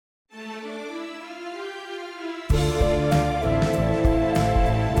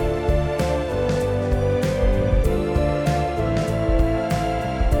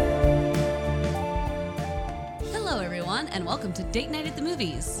and welcome to Date Night at the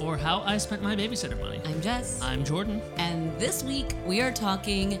Movies. Or How I Spent My Babysitter Money. I'm Jess. I'm Jordan. And this week we are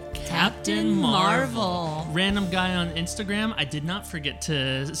talking Captain Marvel. Random guy on Instagram. I did not forget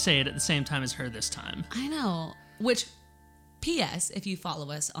to say it at the same time as her this time. I know. Which, P.S., if you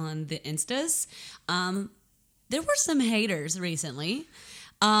follow us on the Instas, there were some haters recently.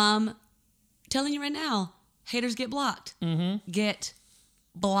 Telling you right now, haters get blocked. Mm-hmm. Get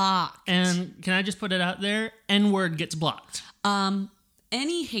blocked. And can I just put it out there? N-word gets blocked.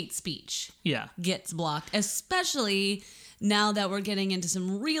 Any hate speech gets blocked, especially now that we're getting into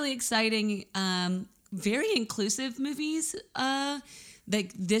some really exciting, very inclusive movies.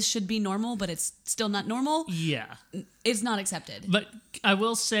 Like this should be normal, but it's still not normal. Yeah. It's not accepted. But I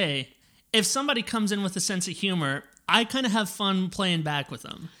will say, if somebody comes in with a sense of humor, I kind of have fun playing back with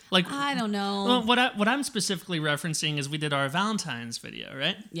them. Like, I don't know. Well, what I'm specifically referencing is we did our Valentine's video,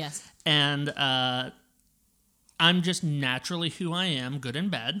 right? Yes. And I'm just naturally who I am, good and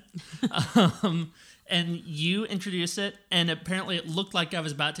bad. And you introduce it, and apparently it looked like I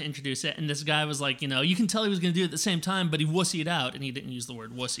was about to introduce it, and this guy was like, you can tell he was going to do it at the same time, but he wussied out, and he didn't use the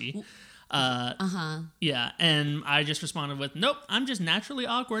word wussy. Yeah, and I just responded with, nope, I'm just naturally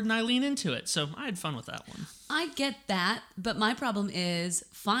awkward, and I lean into it. So I had fun with that one. I get that, but my problem is,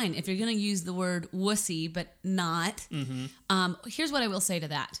 fine, if you're going to use the word wussy, but not, here's what I will say to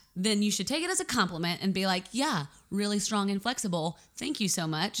that. Then you should take it as a compliment and be like, yeah, really strong and flexible. Thank you so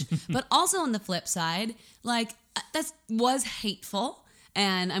much. But also on the flip side, like, that was hateful,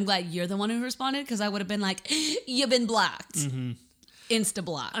 and I'm glad you're the one who responded, because I would have been like, you've been blocked. Mm-hmm.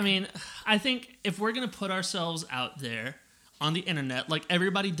 Insta-block. I mean, I think if we're going to put ourselves out there on the internet, like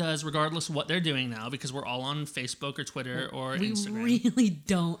everybody does, regardless of what they're doing now, because we're all on Facebook or Twitter or Instagram. We really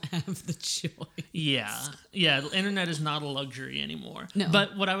don't have the choice. Yeah, the internet is not a luxury anymore. No.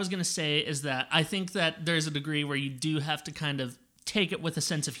 But what I was going to say is that I think that there's a degree where you do have to kind of take it with a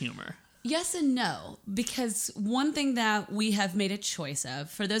sense of humor. Yes and no, because one thing that we have made a choice of,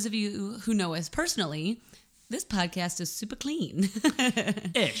 for those of you who know us personally, this podcast is super clean.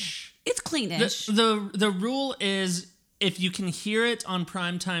 Ish. It's clean-ish. The rule is, if you can hear it on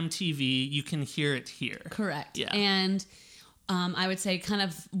primetime TV, you can hear it here. Correct. Yeah. And I would say kind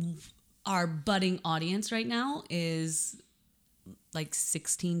of our budding audience right now is like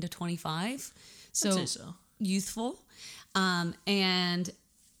 16 to 25. So, I'd say so. Youthful. And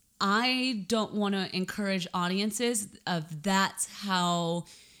I don't want to encourage audiences of that's how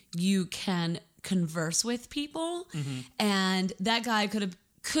you can converse with people. Mm-hmm. And that guy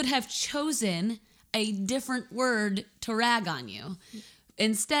could have chosen a different word to rag on you.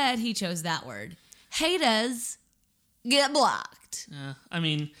 Instead, he chose that word. Haters get blocked. I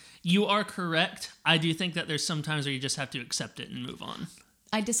mean, you are correct. I do think that there's some times where you just have to accept it and move on.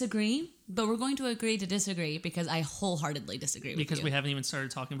 I disagree, but we're going to agree to disagree because I wholeheartedly disagree with you. Because we haven't even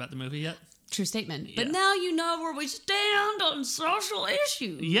started talking about the movie yet? True statement. Yeah. But now you know where we stand on social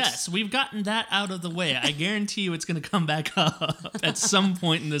issues. Yes, we've gotten that out of the way. I guarantee you it's going to come back up at some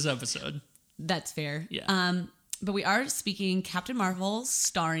point in this episode. That's fair. Yeah. But we are speaking Captain Marvel,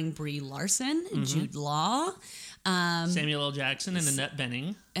 starring Brie Larson, Jude Law, Samuel L. Jackson and Annette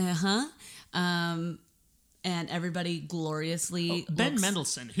Bening. And everybody gloriously Ben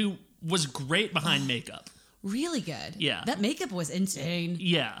Mendelsohn, who was great behind makeup. Really good. Yeah. That makeup was insane.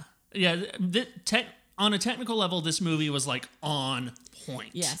 Yeah. On a technical level, this movie was like on point.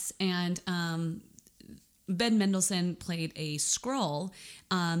 Yes. And Ben Mendelsohn played a Skrull,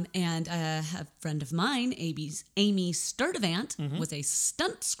 and a friend of mine, Amy Sturdivant, was a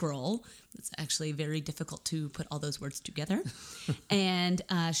stunt Skrull. It's actually very difficult to put all those words together. And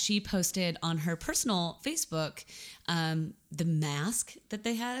she posted on her personal Facebook the mask that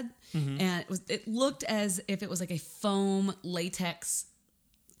they had, and it looked as if it was like a foam latex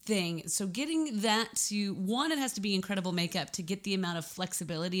thing. So getting that to, one, it has to be incredible makeup to get the amount of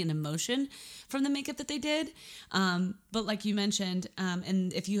flexibility and emotion from the makeup that they did. But like you mentioned,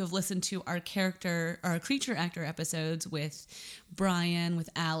 and if you have listened to our creature actor episodes with Brian,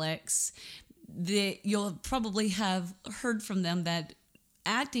 with Alex, you'll probably have heard from them that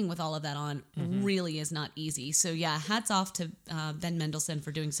acting with all of that on really is not easy. So yeah, hats off to Ben Mendelsohn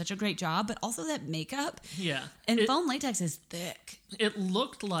for doing such a great job, but also that makeup. Yeah. And foam latex is thick. It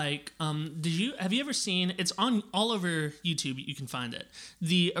looked like, have you ever seen, it's on all over YouTube, you can find it,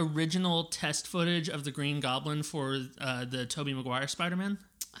 the original test footage of the Green Goblin for the Tobey Maguire Spider-Man?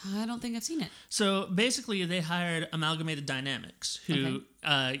 I don't think I've seen it. So basically they hired Amalgamated Dynamics, who,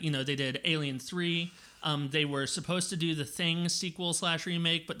 they did Alien 3, They were supposed to do the Thing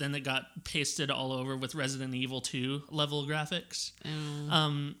sequel/remake, but then it got pasted all over with Resident Evil 2 level graphics.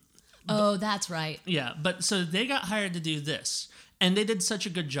 Oh, that's right. Yeah, but so they got hired to do this. And they did such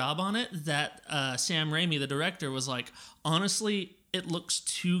a good job on it that Sam Raimi, the director, was like, honestly, it looks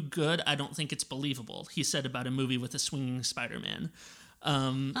too good. I don't think it's believable. He said about a movie with a swinging Spider-Man.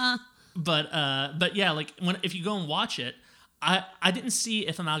 But yeah, like if you go and watch it, I didn't see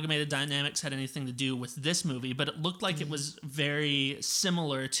if Amalgamated Dynamics had anything to do with this movie, but it looked like it was very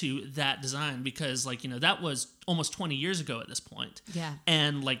similar to that design because, like, that was almost 20 years ago at this point. Yeah.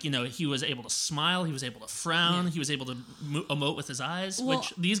 And, like, he was able to smile, he was able to frown, he was able to emote with his eyes,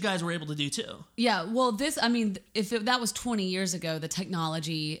 which these guys were able to do too. Yeah, well, that was 20 years ago, the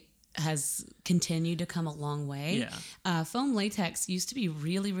technology has continued to come a long way. Yeah. Foam latex used to be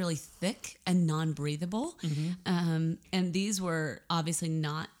really, really thick and non-breathable. And these were obviously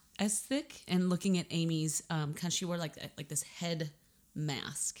not as thick. And looking at Amy's, she wore like this head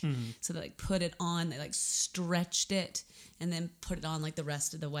mask. So they like put it on, they like stretched it and then put it on like the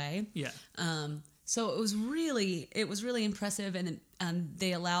rest of the way. Yeah. So it was really impressive, and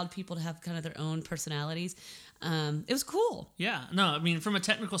they allowed people to have kind of their own personalities. It was cool. Yeah. No, I mean, from a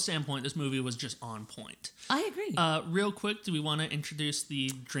technical standpoint, this movie was just on point. I agree. Real quick, do we want to introduce the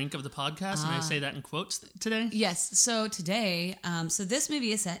drink of the podcast? And I say that in quotes today? Yes. So today, so this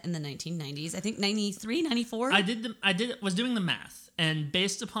movie is set in the 1990s. I think 93, 94. Was doing the math, and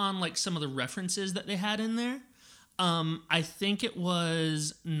based upon like some of the references that they had in there, I think it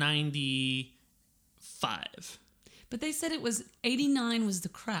was 95. But they said it was 89 was the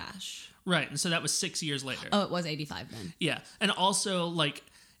crash. Right, and so that was 6 years later. Oh, it was 85 then. Yeah, and also, like,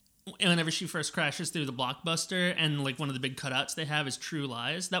 whenever she first crashes through the Blockbuster, and, like, one of the big cutouts they have is True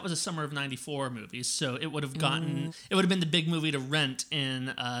Lies, that was a summer of 94 movie, so it would have been the big movie to rent in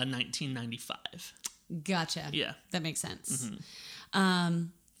 1995. Gotcha. Yeah. That makes sense.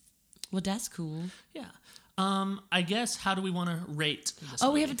 Well, that's cool. Yeah. I guess, how do we want to rate this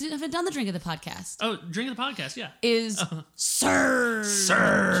movie? We haven't done the drink of the podcast. Oh, drink of the podcast, yeah. Is Surge.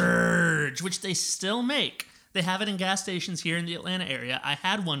 Surge, which they still make. They have it in gas stations here in the Atlanta area. I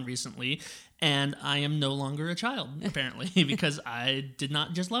had one recently, and I am no longer a child, apparently, because I did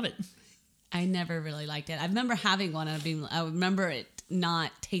not just love it. I never really liked it. I remember having one, and I remember it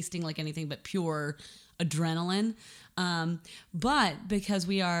not tasting like anything but pure adrenaline. But because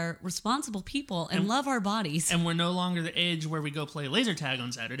we are responsible people and love our bodies. And we're no longer the age where we go play laser tag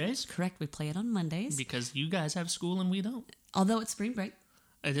on Saturdays. Correct. We play it on Mondays. Because you guys have school and we don't. Although it's spring break.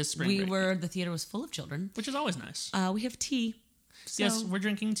 It is spring break. The theater was full of children. Which is always nice. We have tea. So yes, we're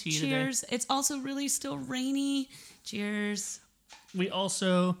drinking tea today. Cheers. It's also really still rainy. Cheers. We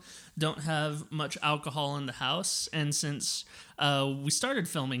also don't have much alcohol in the house, and since we started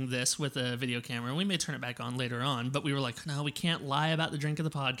filming this with a video camera, and we may turn it back on later on, but we were like, no, we can't lie about the drink of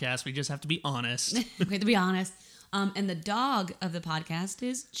the podcast. We just have to be honest. We have to be honest. And the dog of the podcast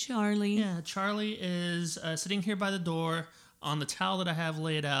is Charlie. Yeah, Charlie is sitting here by the door on the towel that I have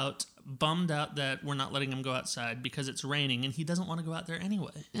laid out, bummed out that we're not letting him go outside because it's raining, and he doesn't want to go out there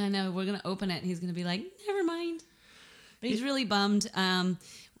anyway. I know. We're going to open it, and he's going to be like, never mind. But he's really bummed.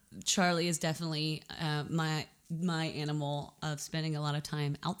 Charlie is definitely my animal of spending a lot of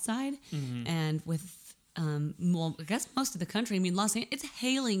time outside, and with I guess most of the country. I mean, Los Angeles, it's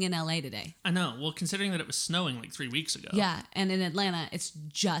hailing in LA today. I know. Well, considering that it was snowing like 3 weeks ago. Yeah, and in Atlanta, it's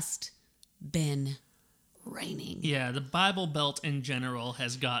just been raining. Yeah, the Bible Belt in general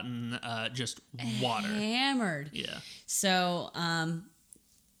has gotten just water hammered. Yeah. So,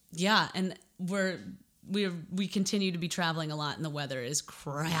 yeah, and we continue to be traveling a lot, and the weather is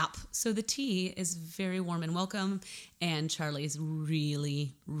crap. So the tea is very warm and welcome, and Charlie is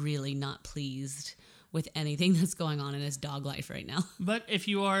really, really not pleased with anything that's going on in his dog life right now. But if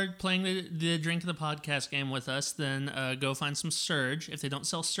you are playing the Drink of the Podcast game with us, then go find some Surge. If they don't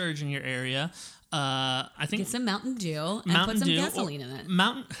sell Surge in your area, I think... Get some Mountain Dew and put some gasoline in it.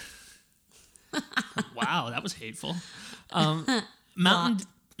 Wow, that was hateful.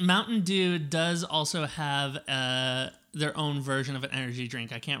 Mountain Dew does also have their own version of an energy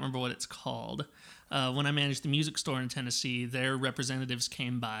drink. I can't remember what it's called. When I managed the music store in Tennessee, their representatives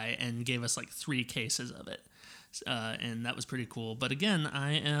came by and gave us like 3 cases of it. And that was pretty cool. But again,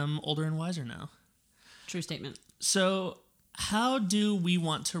 I am older and wiser now. True statement. So how do we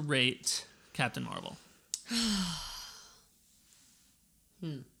want to rate Captain Marvel?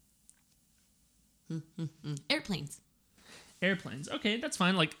 Airplanes. Okay, that's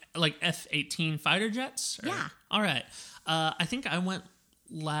fine. Like F-18 fighter jets? Yeah. All right. I think I went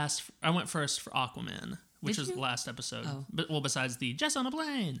first for Aquaman, which was the last episode. Oh. But besides the Jess on a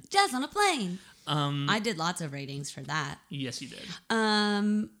Plane. Jess on a Plane. I did lots of ratings for that. Yes, you did.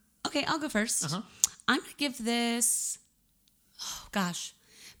 Okay, I'll go first. I'm going to give this,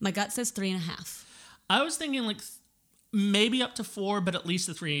 My gut says 3.5. I was thinking like maybe up to 4, but at least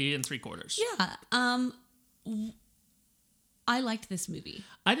a 3 3/4. Yeah. I liked this movie.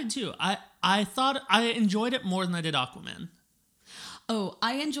 I did too. I thought I enjoyed it more than I did Aquaman. Oh,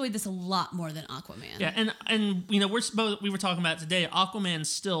 I enjoyed this a lot more than Aquaman. Yeah, and you know, we were talking about it today. Aquaman's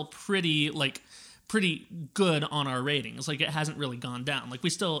still pretty good on our ratings. Like, it hasn't really gone down. Like, we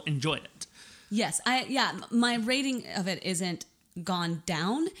still enjoyed it. Yes, my rating of it isn't gone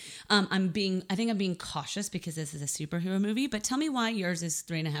down. I think I'm being cautious because this is a superhero movie. But tell me why yours is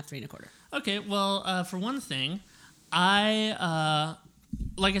 3.5, 3 1/4. Okay, well, for one thing, like I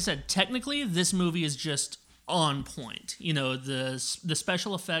said, technically this movie is just on point. You know, the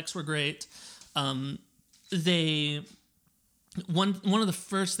special effects were great. One of the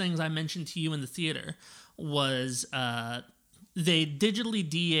first things I mentioned to you in the theater was they digitally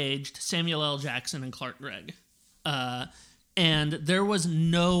de-aged Samuel L. Jackson and Clark Gregg. And there was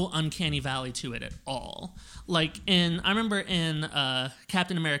no uncanny valley to it at all. Like I remember in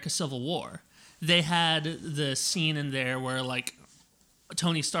Captain America Civil War, they had the scene in there where like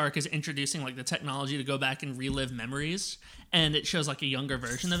Tony Stark is introducing like the technology to go back and relive memories, and it shows like a younger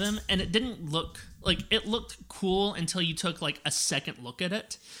version of him, and it didn't look like, it looked cool until you took like a second look at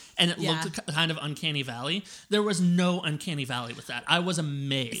it, and it looked kind of uncanny valley. There was no uncanny valley with that. I was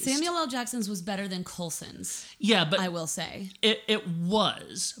amazed. Samuel L. Jackson's was better than Coulson's. Yeah, but I will say it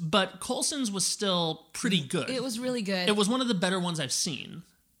was, but Coulson's was still pretty good. It was really good. It was one of the better ones I've seen.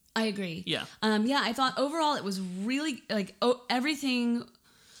 I agree. Yeah. I thought overall it was really like everything.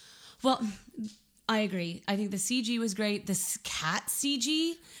 Well, I agree. I think the CG was great. This cat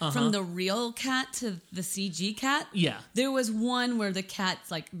CG from the real cat to the CG cat. Yeah. There was one where the cat's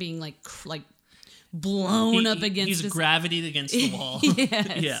like being like blown up against. He's gravitated against the wall.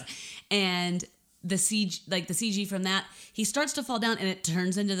 Yes. Yeah. And the CG from that, he starts to fall down and it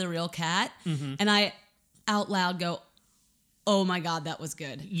turns into the real cat. Mm-hmm. And I out loud go, oh my God, that was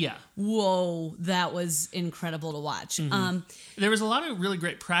good. Yeah. Whoa, that was incredible to watch. Mm-hmm. There was a lot of really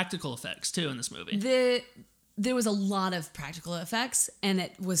great practical effects too in this movie. There was a lot of practical effects, and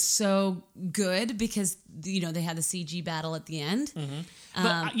it was so good because, you know, they had the CG battle at the end. Mm-hmm.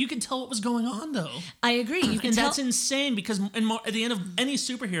 But you could tell what was going on, though. I agree. You can tell. That's insane because at the end of any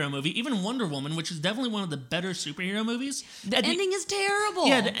superhero movie, even Wonder Woman, which is definitely one of the better superhero movies, the ending is terrible.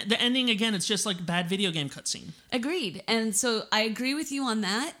 Yeah, the ending, again, it's just like bad video game cutscene. Agreed. And so I agree with you on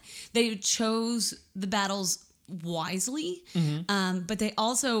that. They chose the battles wisely, but they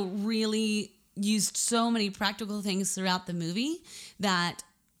also really used so many practical things throughout the movie that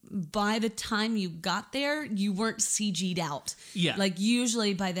by the time you got there, you weren't CG'd out. Yeah. Like,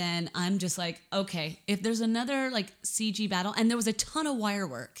 usually by then, I'm just like, okay, if there's another, like, CG battle, and there was a ton of wire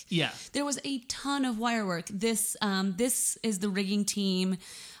work. Yeah. There was a ton of wire work. This is the rigging team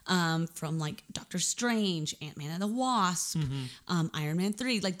from, like, Doctor Strange, Ant-Man and the Wasp, Iron Man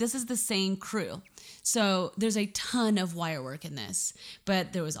 3. Like, this is the same crew. So there's a ton of wire work in this,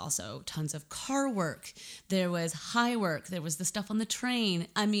 but there was also tons of car work. There was high work. There was the stuff on the train.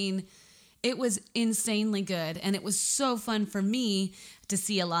 I mean, it was insanely good. And it was so fun for me to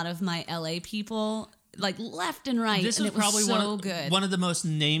see a lot of my LA people like left and right. This and is it was probably so good. one of the most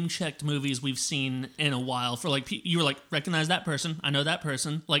name-checked movies we've seen in a while. For like, you were like, recognize that person. I know that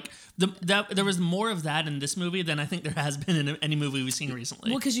person. Like, there was more of that in this movie than I think there has been in any movie we've seen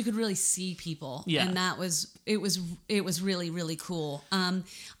recently. Well, because you could really see people. Yeah. And it was really, really cool.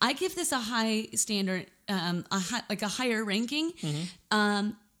 I give this a high standard, a higher ranking.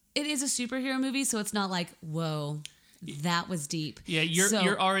 It is a superhero movie, so it's not like, whoa, that was deep. Yeah,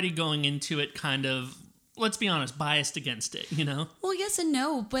 you're already going into it kind of, let's be honest, biased against it, you know? Well, yes and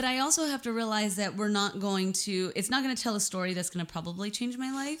no, but I also have to realize that it's not going to tell a story that's going to probably change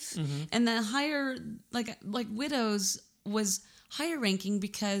my life. And the higher, like Widows was higher ranking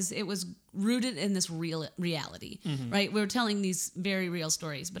because it was rooted in this real reality, right? We were telling these very real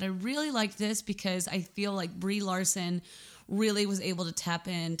stories, but I really liked this because I feel like Brie Larson really was able to tap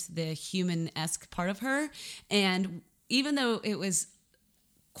into the human-esque part of her. And even though it was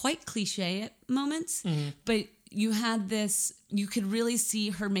quite cliche at moments, but you could really see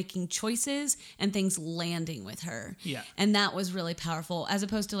her making choices and things landing with her. Yeah. And that was really powerful, as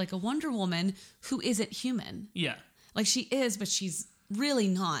opposed to like a Wonder Woman who isn't human. Yeah. Like, she is, but she's really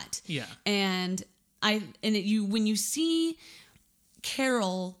not. Yeah. And when you see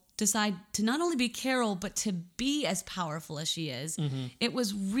Carol decide to not only be Carol, but to be as powerful as she is, it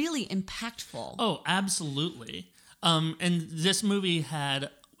was really impactful. Oh, absolutely. And this movie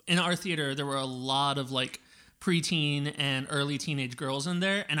in our theater, there were a lot of like preteen and early teenage girls in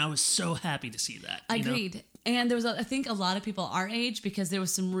there, and I was so happy to see that. Agreed. You know? And there was, I think, a lot of people our age, because there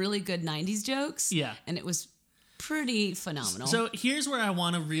was some really good 90s jokes. Yeah. And it was pretty phenomenal. So here's where I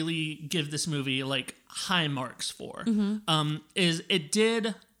want to really give this movie like high marks for. Is it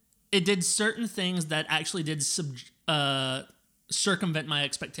did certain things that actually did circumvent my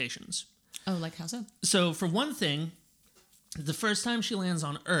expectations. Oh, like how so? So for one thing, the first time she lands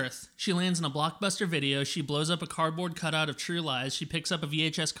on Earth, she lands in a Blockbuster video. She blows up a cardboard cutout of True Lies. She picks up a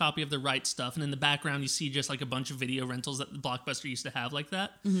VHS copy of The Right Stuff, and in the background you see just like a bunch of video rentals that the Blockbuster used to have like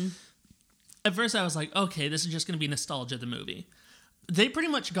that. At first I was like, okay, this is just going to be nostalgia of the movie. They pretty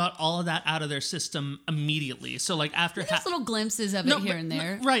much got all of that out of their system immediately. So like after There's little glimpses of it here and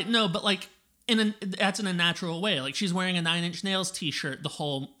there. But like that's in a natural way. Like she's wearing a Nine Inch Nails t-shirt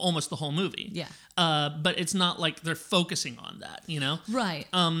almost the whole movie. Yeah. But it's not like they're focusing on that, you know? Right.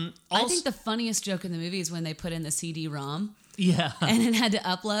 I think the funniest joke in the movie is when they put in the CD-ROM. Yeah. And it had to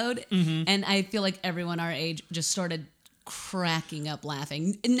upload. And I feel like everyone our age just started cracking up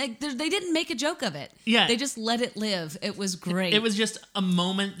laughing. And they didn't make a joke of it. Yeah. They just let it live. It was great. It was just a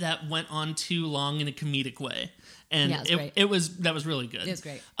moment that went on too long in a comedic way. And yeah, that was really good. It was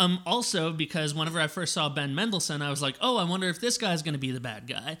great. Also, because whenever I first saw Ben Mendelsohn, I was like, oh, I wonder if this guy's going to be the bad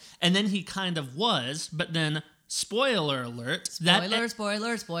guy. And then he kind of was, but then, spoiler alert.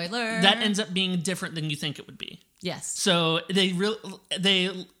 Spoiler. That ends up being different than you think it would be. Yes. So they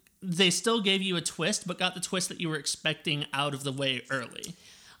still gave you a twist, but got the twist that you were expecting out of the way early.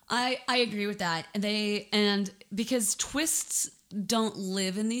 I agree with that. And because twists don't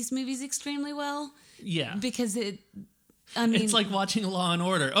live in these movies extremely well. Yeah. Because it's like watching Law and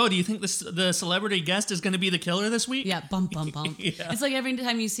Order. Oh, do you think the celebrity guest is going to be the killer this week? Yeah, bump, bump, bump. Yeah. It's like every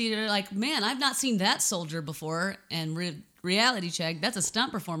time you see it, you're like, man, I've not seen that soldier before. And reality check, that's a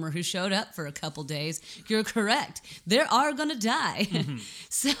stunt performer who showed up for a couple days. You're correct. They are going to die.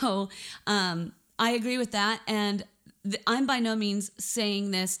 So I agree with that. And I'm by no means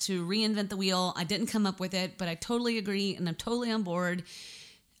saying this to reinvent the wheel. I didn't come up with it, but I totally agree and I'm totally on board.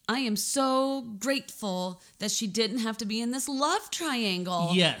 I am so grateful that she didn't have to be in this love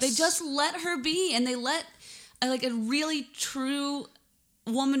triangle. Yes. They just let her be, and they let like a really true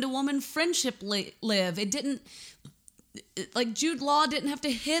woman-to-woman friendship live. It didn't, like Jude Law didn't have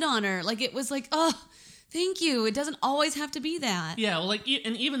to hit on her. Like it was like, oh, thank you. It doesn't always have to be that. Yeah, well, like,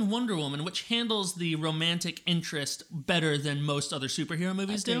 and even Wonder Woman, which handles the romantic interest better than most other superhero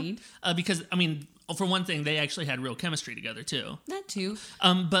movies do. Because, I mean, for one thing, they actually had real chemistry together, too. That, too.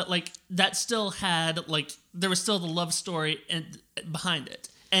 But, like, that still had, like, there was still the love story behind it.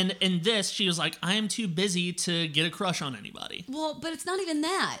 And in this, she was like, I am too busy to get a crush on anybody. Well, but it's not even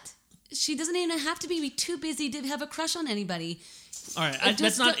that. She doesn't even have to be too busy to have a crush on anybody. All right,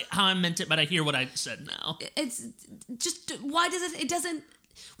 that's not how I meant it, but I hear what I said now. It's just, why does it doesn't,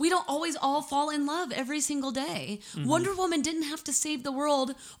 we don't always all fall in love every single day. Wonder Woman didn't have to save the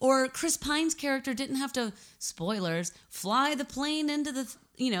world, or Chris Pine's character didn't have to, spoilers, fly the plane into the,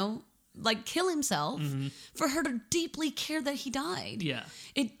 like kill himself for her to deeply care that he died. Yeah.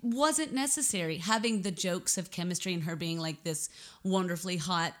 It wasn't necessary. Having the jokes of chemistry and her being like this wonderfully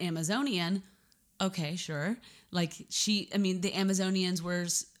hot Amazonian, okay, sure. Like the Amazonians were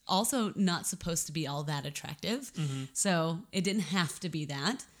also not supposed to be all that attractive. So it didn't have to be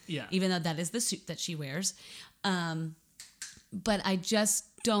that. Yeah. Even though that is the suit that she wears. But I just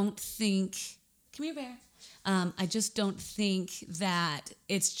don't think, come here, Bear. I just don't think that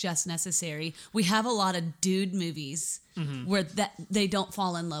it's just necessary. We have a lot of dude movies where that they don't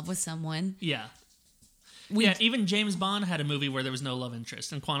fall in love with someone. Yeah. Even James Bond had a movie where there was no love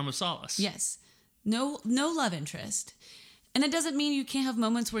interest in Quantum of Solace. Yes. No love interest. And it doesn't mean you can't have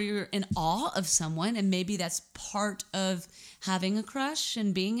moments where you're in awe of someone, and maybe that's part of having a crush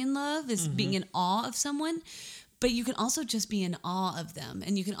and being in love is being in awe of someone. But you can also just be in awe of them,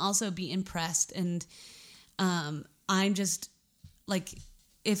 and you can also be impressed. And I'm just like,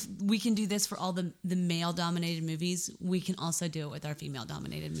 if we can do this for all the male-dominated movies, we can also do it with our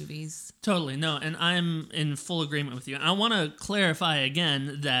female-dominated movies. Totally. No, and I'm in full agreement with you. I want to clarify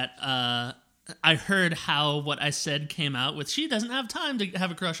again that I heard how what I said came out with, she doesn't have time to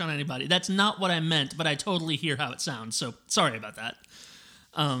have a crush on anybody. That's not what I meant, but I totally hear how it sounds. So sorry about that.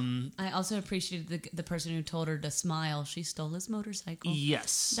 I also appreciated the person who told her to smile. She stole his motorcycle.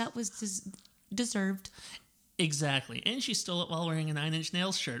 Yes. That was deserved. Exactly. And she stole it while wearing a Nine Inch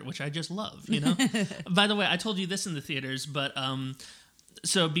Nails shirt, which I just love, By the way, I told you this in the theaters, but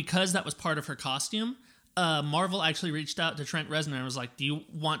so because that was part of her costume, Marvel actually reached out to Trent Reznor and was like, do you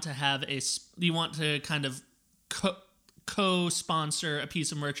want to kind of co-sponsor a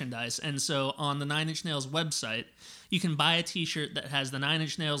piece of merchandise. And so on the Nine Inch Nails website, you can buy a t-shirt that has the Nine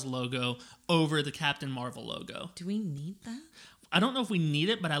Inch Nails logo over the Captain Marvel logo. Do we need that? I don't know if we need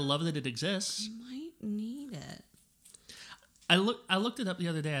it, but I love that it exists. We might need it. I looked it up the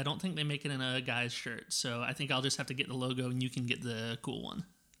other day. I don't think they make it in a guy's shirt, so I think I'll just have to get the logo and you can get the cool one.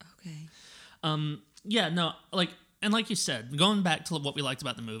 Okay. Yeah, no, like you said, going back to what we liked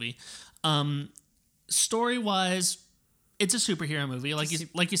about the movie, story-wise, it's a superhero movie. Like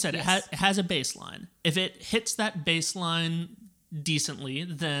you said, yes. it has a baseline. If it hits that baseline decently,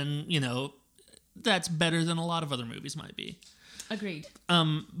 then, you know, that's better than a lot of other movies might be. Agreed.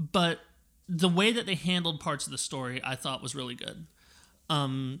 But the way that they handled parts of the story, I thought was really good.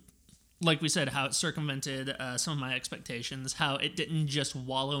 Like we said, how it circumvented some of my expectations, how it didn't just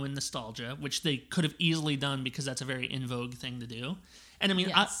wallow in nostalgia, which they could have easily done because that's a very in vogue thing to do. And I mean,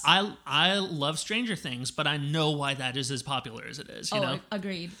 yes. I love Stranger Things, but I know why that is as popular as it is. You know?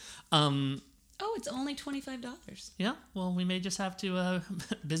 Agreed. It's only $25. Yeah, well, we may just have to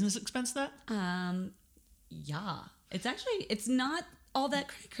business expense that. Yeah, it's not all that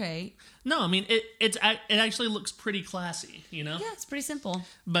cray-cray. No, I mean, it actually looks pretty classy, you know? Yeah, it's pretty simple.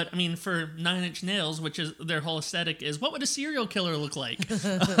 But, I mean, for Nine Inch Nails, which is their whole aesthetic is, what would a serial killer look like?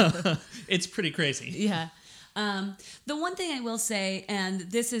 It's pretty crazy. Yeah. The one thing I will say, and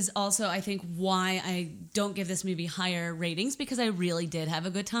this is also, I think, why I don't give this movie higher ratings, because I really did have a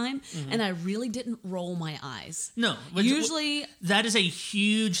good time, and I really didn't roll my eyes. No. Usually... That is a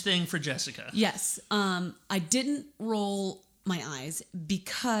huge thing for Jessica. Yes. I didn't roll my eyes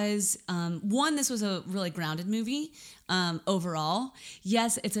because, one, this was a really grounded movie overall.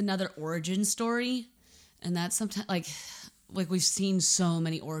 Yes, it's another origin story, and that's sometimes, like we've seen so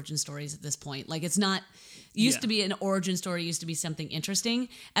many origin stories at this point. Like, it's not... Used to be an origin story, used to be something interesting.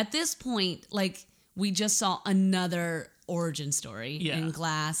 At this point, like, we just saw another origin story in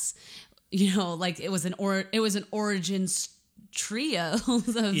Glass. You know, like, it was an origin trio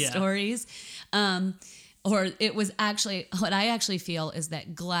of stories. Or it was actually, what I actually feel is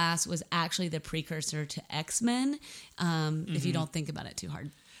that Glass was actually the precursor to X-Men, if you don't think about it too hard.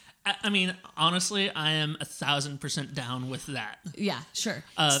 I mean, honestly, I am 1,000% down with that. Yeah, sure.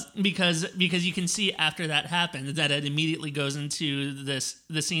 Because you can see after that happened that it immediately goes into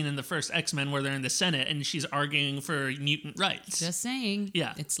the scene in the first X-Men where they're in the Senate and she's arguing for mutant rights. Just saying.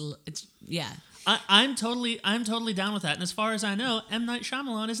 Yeah. It's yeah. I'm totally down with that. And as far as I know, M. Night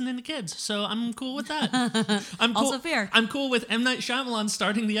Shyamalan isn't into kids, so I'm cool with that. I'm cool, also fair. I'm cool with M. Night Shyamalan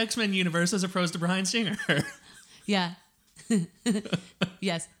starting the X-Men universe as opposed to Bryan Singer. Yeah.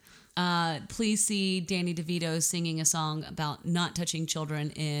 Yes. Please see Danny DeVito singing a song about not touching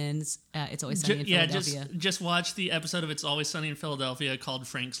children in It's Always Sunny in Philadelphia. Yeah, just watch the episode of It's Always Sunny in Philadelphia called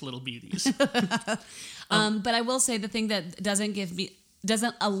Frank's Little Beauties. But I will say the thing that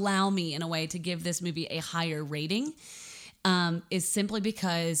doesn't allow me in a way to give this movie a higher rating is simply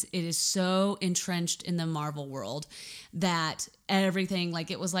because it is so entrenched in the Marvel world that everything,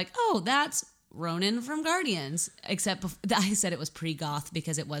 like, it was like, oh, that's Ronan from Guardians, except I said it was pre-goth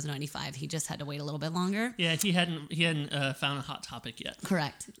because it was 95. He just had to wait a little bit longer. Yeah, he hadn't found a hot topic yet.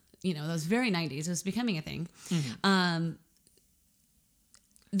 Correct. You know, that was very 90s. It was becoming a thing.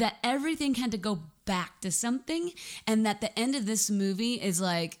 That everything had to go back to something, and that the end of this movie is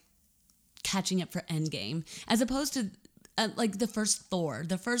like catching up for Endgame, as opposed to like the first Thor,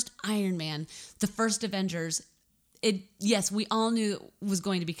 the first Iron Man, the first Avengers. Yes, we all knew it was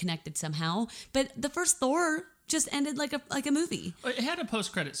going to be connected somehow, but the first Thor just ended like a movie. It had a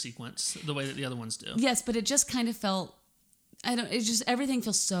post-credit sequence the way that the other ones do. Yes, but it just kind of felt, everything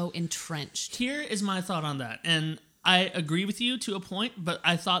feels so entrenched. Here is my thought on that, and I agree with you to a point, but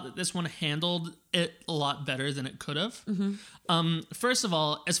I thought that this one handled it a lot better than it could have. First of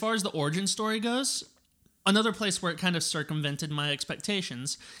all, as far as the origin story goes, another place where it kind of circumvented my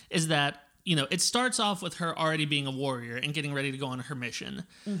expectations is that, you know, it starts off with her already being a warrior and getting ready to go on her mission.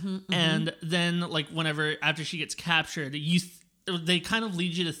 And then, like, after she gets captured, they kind of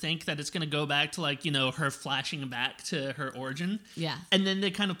lead you to think that it's going to go back to, like, you know, her flashing back to her origin. Yeah. And then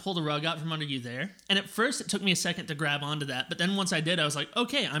they kind of pull the rug out from under you there. And at first, it took me a second to grab onto that. But then once I did, I was like,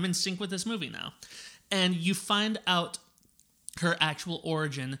 okay, I'm in sync with this movie now. And you find out her actual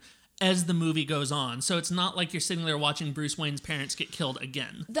origin as the movie goes on. So it's not like you're sitting there watching Bruce Wayne's parents get killed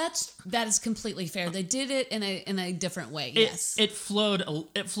again. That is completely fair. They did it in a different way. Yes. It flowed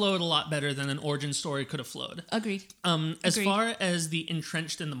a lot better than an origin story could have flowed. Agreed. As far as the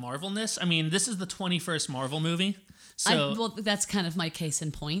entrenched in the Marvelness, I mean, this is the 21st Marvel movie. So well, that's kind of my case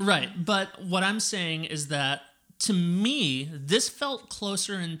in point. Right. But what I'm saying is that to me, this felt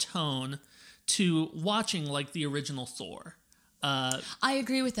closer in tone to watching like the original Thor. I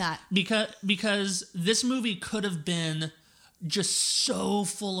agree with that. Because this movie could have been just so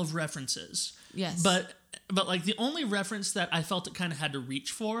full of references. Yes. But like the only reference that I felt it kind of had to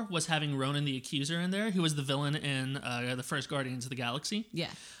reach for was having Ronan the Accuser in there, who was the villain in the first Guardians of the Galaxy. Yeah.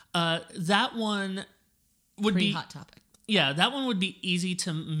 That one would be Hot Topic. Yeah, that one would be easy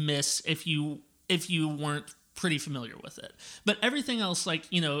to miss if you weren't pretty familiar with it. But everything else, like,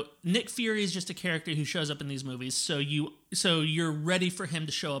 you know, Nick Fury is just a character who shows up in these movies, so you're ready for him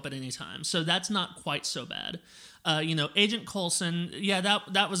to show up at any time. So that's not quite so bad. You know, Agent Coulson, yeah,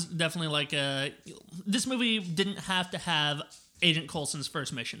 that was definitely like this movie didn't have to have Agent Coulson's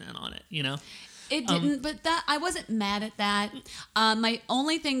first mission in on it, you know? It didn't, but that I wasn't mad at that. My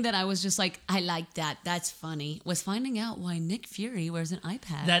only thing that I was just like, I like that. That's funny. Was finding out why Nick Fury wears an eye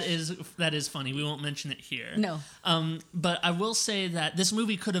patch. That is funny. We won't mention it here. No. But I will say that this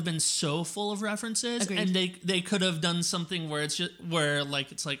movie could have been so full of references, Agreed. and they could have done something where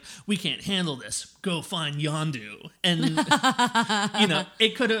it's like we can't handle this. Go find Yondu, and you know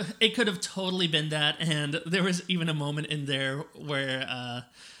it could have totally been that. And there was even a moment in there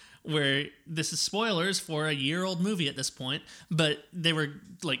where this is spoilers for a year-old movie at this point, but they were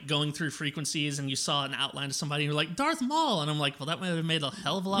like going through frequencies and you saw an outline of somebody and you're like, Darth Maul, and I'm like, well, that might have made a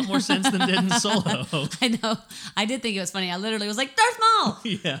hell of a lot more sense than did in Solo. I know. I did think it was funny. I literally was like, Darth Maul!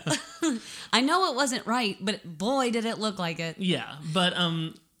 Yeah. I know it wasn't right, but boy, did it look like it. Yeah, but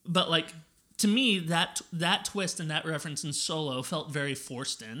like, to me, that twist and that reference in Solo felt very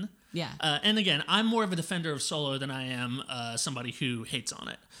forced in. Yeah. And again, I'm more of a defender of Solo than I am somebody who hates on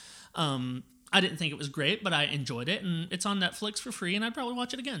it. I didn't think it was great, but I enjoyed it, and it's on Netflix for free, and I'd probably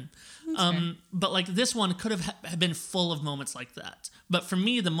watch it again. But like this one could have been full of moments like that. But for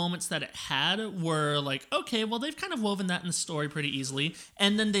me, the moments that it had were like, okay, well, they've kind of woven that in the story pretty easily,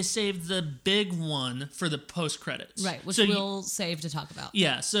 and then they saved the big one for the post-credits. Right, which so we'll save to talk about.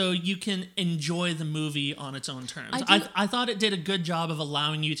 Yeah, so you can enjoy the movie on its own terms. I thought it did a good job of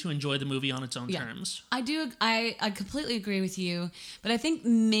allowing you to enjoy the movie on its own terms. I do. I completely agree with you, but I think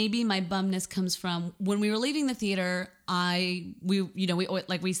maybe my bumness comes from when we were leaving the theater.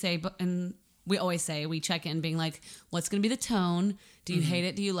 We always say we check in being like, what's going to be the tone? Do you hate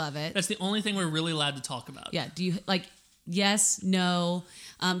it? Do you love it? That's the only thing we're really allowed to talk about. Yeah. Do you like yes, no?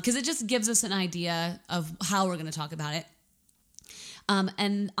 Because it just gives us an idea of how we're going to talk about it.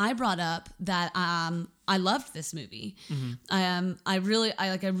 And I brought up that I loved this movie. I really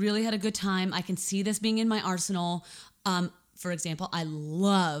had a good time. I can see this being in my arsenal. For example, I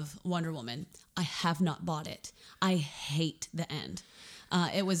love Wonder Woman. I have not bought it. I hate the end.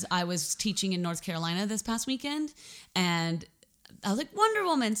 I was teaching in North Carolina this past weekend, and I was like, Wonder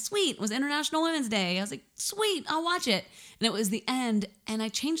Woman, sweet. It was International Women's Day. I was like, sweet, I'll watch it. And it was the end, and I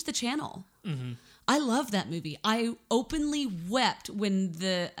changed the channel. I love that movie. I openly wept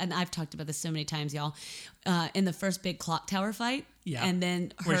and I've talked about this so many times, y'all, in the first big clock tower fight. Yeah. And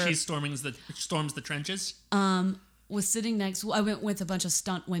then where she storms the trenches. Was sitting next. I went with a bunch of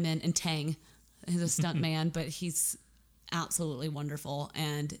stunt women and Tang, who's a stunt man, but he's absolutely wonderful.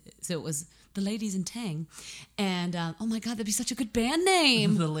 And so it was the Ladies in Tang, and oh my god, that'd be such a good band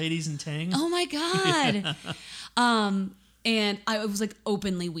name. The Ladies in Tang. Oh my god. Yeah. And I was like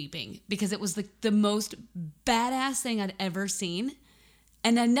openly weeping because it was the most badass thing I'd ever seen,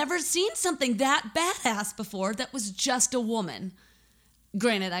 and I'd never seen something that badass before that was just a woman.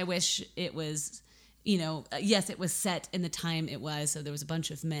 Granted, I wish it was. You know, yes, it was set in the time it was, so there was a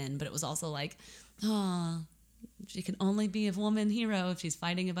bunch of men, but it was also like, oh, she can only be a woman hero if she's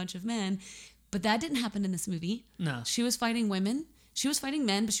fighting a bunch of men. But that didn't happen in this movie. No. She was fighting women. She was fighting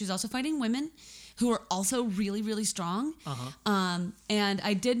men, but she was also fighting women who were also really, really strong. And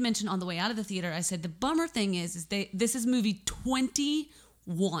I did mention on the way out of the theater, I said, the bummer thing is this is movie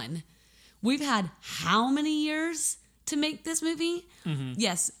 21. We've had how many years to make this movie?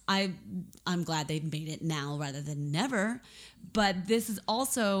 Yes, I'm glad they made it now rather than never. But this is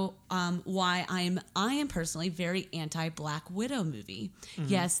also why I am personally very anti-Black Widow movie.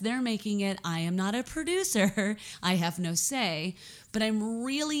 Yes, they're making it. I am not a producer. I have no say. But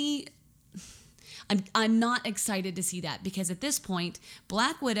I'm not excited to see that because at this point,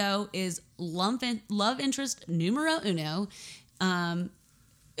 Black Widow is love interest numero uno.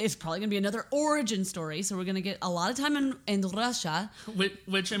 It's probably going to be another origin story, so we're going to get a lot of time in Russia.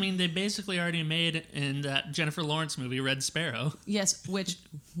 Which, I mean, they basically already made in that Jennifer Lawrence movie, Red Sparrow. Yes, which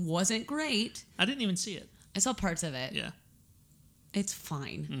wasn't great. I didn't even see it. I saw parts of it. Yeah. It's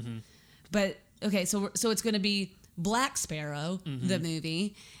fine. But, okay, so it's going to be Black Sparrow, the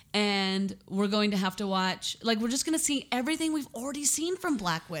movie, and we're going to have to watch, like, we're just going to see everything we've already seen from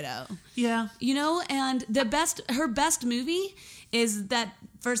Black Widow. Yeah. You know, and her best movie is that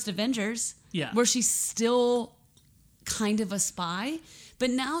first Avengers, where she's still kind of a spy, but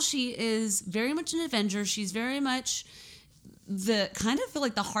now she is very much an Avenger. She's very much the kind of feel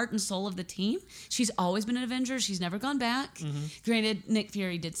like the heart and soul of the team. She's always been an Avenger. She's never gone back. Granted, Nick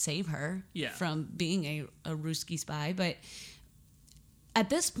Fury did save her from being a Ruski spy, but at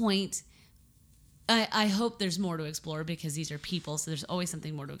this point, I hope there's more to explore, because these are people, so there's always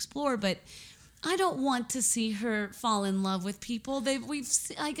something more to explore. But I don't want to see her fall in love with people. I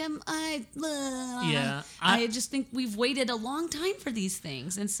just think we've waited a long time for these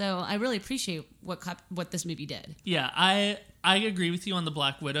things, and so I really appreciate what this movie did. Yeah, I agree with you on the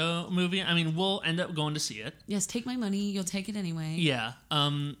Black Widow movie. I mean, we'll end up going to see it. Yes, take my money. You'll take it anyway. Yeah.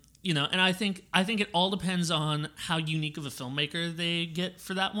 You know, and I think it all depends on how unique of a filmmaker they get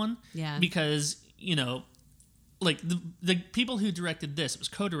for that one. Yeah. Because, you know, like the people who directed this, it was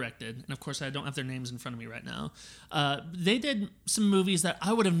co-directed, and of course I don't have their names in front of me right now. They did some movies that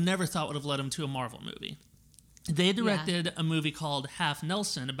I would have never thought would have led them to a Marvel movie. They directed a movie called Half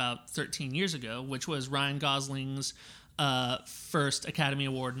Nelson about 13 years ago, which was Ryan Gosling's first Academy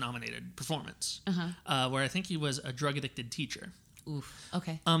Award nominated performance, where I think he was a drug-addicted teacher. Oof.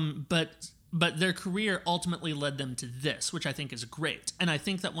 Okay. But their career ultimately led them to this, which I think is great. And I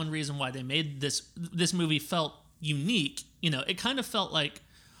think that one reason why they made this movie felt unique, you know, it kind of felt like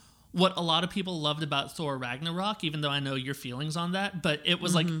what a lot of people loved about Thor Ragnarok, even though I know your feelings on that, but it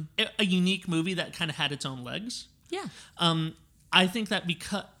was like a unique movie that kind of had its own legs. Yeah. I think that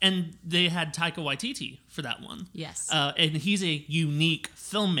and they had Taika Waititi for that one. Yes. And he's a unique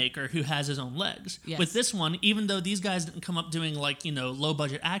filmmaker who has his own legs. Yes. With this one, even though these guys didn't come up doing like, you know, low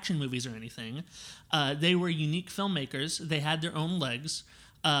budget action movies or anything, they were unique filmmakers. They had their own legs.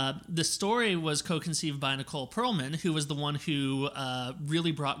 The story was co-conceived by Nicole Perlman, who was the one who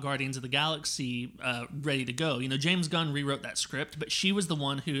really brought Guardians of the Galaxy ready to go. You know, James Gunn rewrote that script, but she was the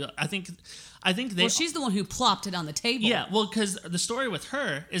one who I think they. Well, she's the one who plopped it on the table. Yeah, well, because the story with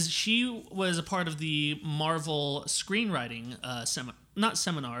her is she was a part of the Marvel screenwriting not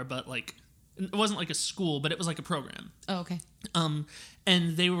seminar, but like it wasn't like a school, but it was like a program. Oh, okay.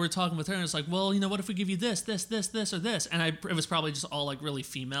 And they were talking with her, and it's like, well, you know, what if we give you this, or this? And it was probably just all like really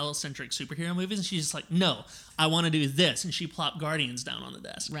female-centric superhero movies, and she's just like, no, I want to do this, and she plopped Guardians down on the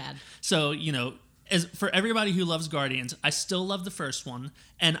desk. Rad. So, you know, as for everybody who loves Guardians, I still love the first one,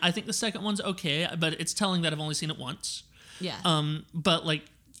 and I think the second one's okay, but it's telling that I've only seen it once. Yeah. But like,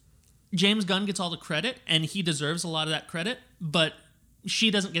 James Gunn gets all the credit, and he deserves a lot of that credit, but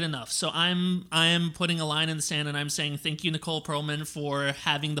she doesn't get enough. So I am putting a line in the sand, and I'm saying thank you, Nicole Perlman, for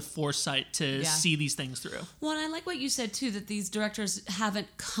having the foresight to see these things through. Well, and I like what you said too, that these directors haven't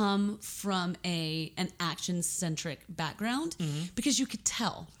come from an action centric background, because you could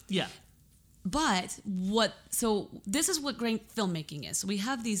tell. Yeah. But this is what great filmmaking is. So we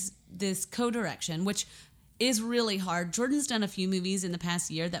have this co-direction, which is really hard. Jordan's done a few movies in the past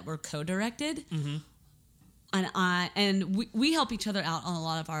year that were co-directed. And we help each other out on a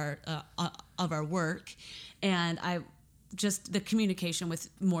lot of our work, and the communication with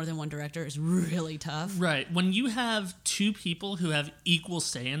more than one director is really tough. Right. When you have two people who have equal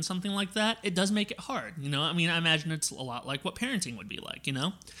say in something like that, it does make it hard. You know, I mean, I imagine it's a lot like what parenting would be like, you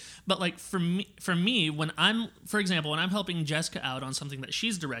know? But like for me, when I'm helping Jessica out on something that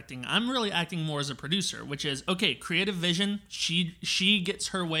she's directing, I'm really acting more as a producer, which is, okay, creative vision, she gets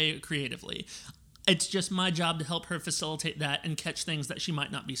her way creatively. It's just my job to help her facilitate that and catch things that she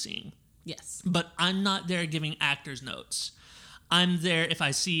might not be seeing. Yes. But I'm not there giving actors notes. I'm there if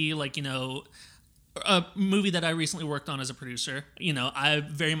I see, like, you know, a movie that I recently worked on as a producer. You know, I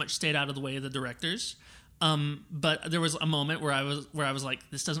very much stayed out of the way of the directors. But there was a moment where I was like,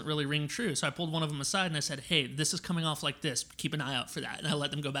 this doesn't really ring true. So I pulled one of them aside and I said, hey, this is coming off like this. Keep an eye out for that. And I let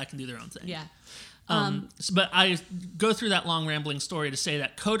them go back and do their own thing. Yeah. But I go through that long rambling story to say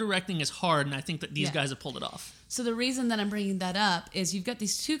that co-directing is hard, and I think that these guys have pulled it off. So the reason that I'm bringing that up is you've got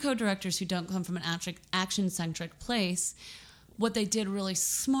these two co-directors who don't come from an action-centric place. What they did really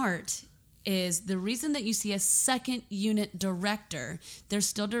smart is the reason that you see a second unit director, they're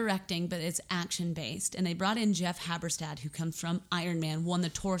still directing, but it's action-based. And they brought in Jeff Haberstad, who comes from Iron Man, won the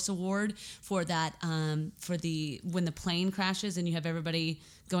Taurus Award for that, when the plane crashes and you have everybody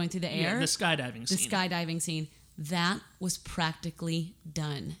going through the air. Yeah, the skydiving scene. That was practically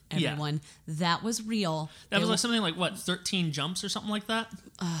done, everyone. Yeah. That was real. That was like something like, what, 13 jumps or something like that?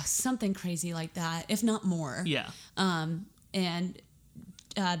 Something crazy like that, if not more. Yeah. And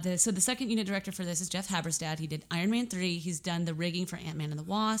the second unit director for this is Jeff Haberstad. He did Iron Man 3. He's done the rigging for Ant-Man and the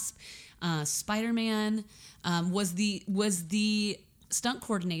Wasp. Spider-Man was the stunt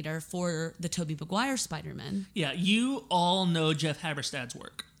coordinator for the Tobey Maguire Spider-Man. Yeah, you all know Jeff Haberstad's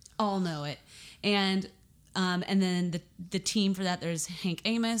work. All know it. And then the team for that, there's Hank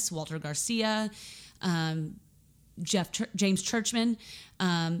Amos, Walter Garcia, James Churchman,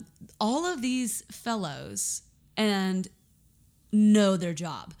 all of these fellows and know their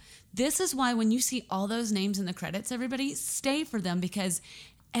job. This is why when you see all those names in the credits, everybody stay for them, because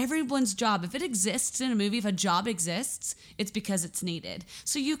everyone's job, if it exists in a movie, if a job exists, it's because it's needed.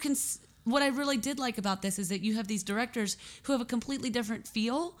 So you can, what I really did like about this is that you have these directors who have a completely different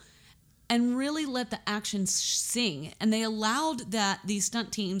feel and really let the action sing. And they allowed these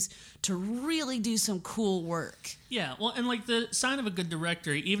stunt teams to really do some cool work. Yeah, well, and like the sign of a good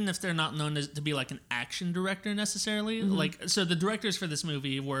director, even if they're not known to be like an action director necessarily, so the directors for this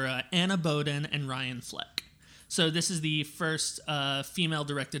movie were Anna Boden and Ryan Fleck. So this is the first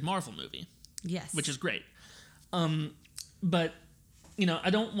female-directed Marvel movie. Yes. Which is great. But, I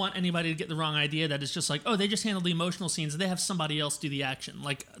don't want anybody to get the wrong idea that it's just like, oh, they just handle the emotional scenes. They have somebody else do the action.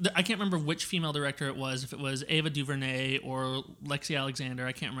 Like, I can't remember which female director it was, if it was Ava DuVernay or Lexi Alexander,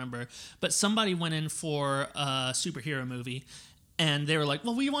 I can't remember. But somebody went in for a superhero movie, and they were like,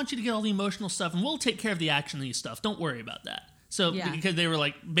 well, we want you to get all the emotional stuff, and we'll take care of the action-y stuff. Don't worry about that. So, because they were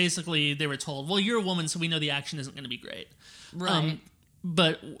like, basically, they were told, well, you're a woman, so we know the action isn't going to be great. Right.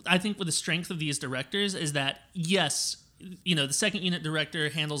 But I think with the strength of these directors is that, yes, the second unit director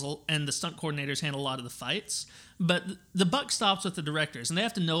handles, and the stunt coordinators handle a lot of the fights, but the buck stops with the directors, and they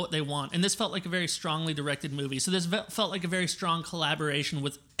have to know what they want. And this felt like a very strongly directed movie. So this felt like a very strong collaboration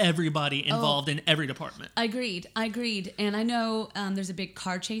with everybody involved in every department. Agreed. And I know there's a big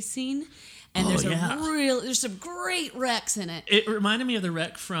car chase scene. And there's some great wrecks in it. It reminded me of the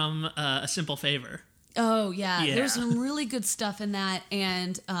wreck from A Simple Favor. Oh, yeah. There's some really good stuff in that.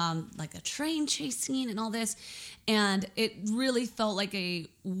 And like a train chase scene and all this. And it really felt like it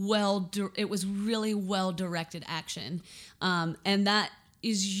was really well-directed action. And that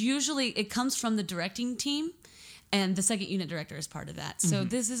is usually, it comes from the directing team. And the second unit director is part of that. So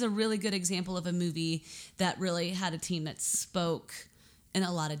this is a really good example of a movie that really had a team that spoke in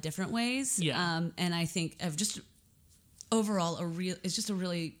a lot of different ways. Yeah. And I think of just overall it's just a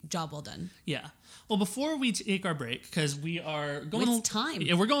really job well done. Yeah. Well, before we take our break, because we are going... What's time?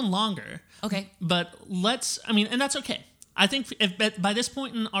 Yeah, we're going longer. Okay. But and that's okay. I think by this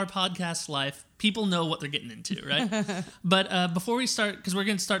point in our podcast life, people know what they're getting into, right? But before we start, because we're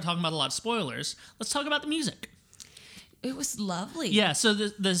going to start talking about a lot of spoilers, let's talk about the music. It was lovely. Yeah, so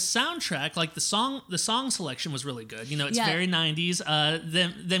the soundtrack, like the song selection was really good. It's very 90s.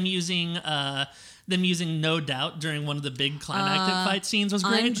 Them using No Doubt during one of the big climactic fight scenes was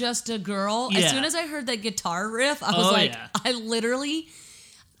great. I'm Just a Girl. Yeah. As soon as I heard that guitar riff, I was I literally,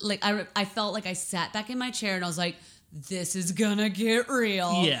 I felt like I sat back in my chair and I was like, this is gonna get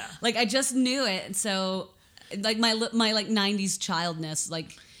real. Yeah. Like, I just knew it. So, like, my 90s childness,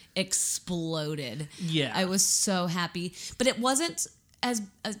 exploded. Yeah. I was so happy. But it wasn't as,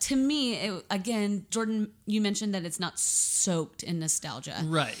 to me, again, Jordan, you mentioned that it's not soaked in nostalgia.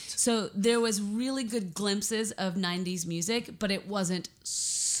 Right. So there was really good glimpses of 90s music, but it wasn't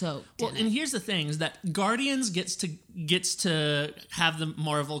soaked in and it. here's the thing, is that Guardians gets to have the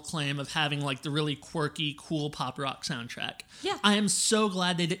Marvel claim of having like the really quirky, cool pop rock soundtrack. Yeah. I am so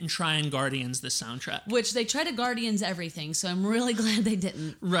glad they didn't try and Guardians this soundtrack. Which they try to Guardians everything, so I'm really glad they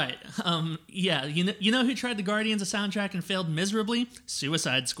didn't. Right. Yeah. You know who tried to Guardians a soundtrack and failed miserably?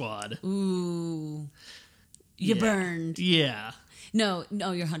 Suicide Squad. Ooh. You burned. Yeah. No,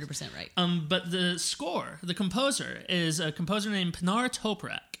 you're 100% right. But the score, the composer, is a composer named Pinar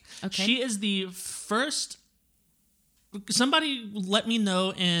Toprak. Okay. She is the first... Somebody let me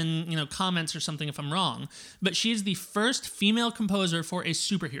know in comments or something if I'm wrong, but she is the first female composer for a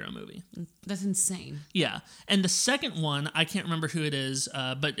superhero movie. That's insane. Yeah. And the second one, I can't remember who it is,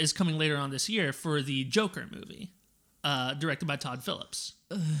 but is coming later on this year for the Joker movie, directed by Todd Phillips.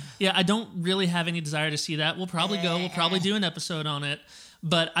 Ugh. Yeah, I don't really have any desire to see that. We'll probably go. We'll probably do an episode on it.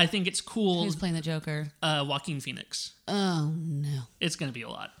 But I think it's cool. Who's playing the Joker? Joaquin Phoenix. Oh, no. It's going to be a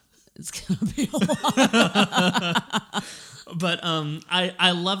lot. It's going to be a lot. But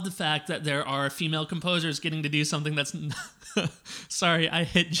I love the fact that there are female composers getting to do something that's... Sorry, I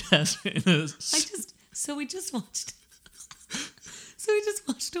hit Jess. We just watched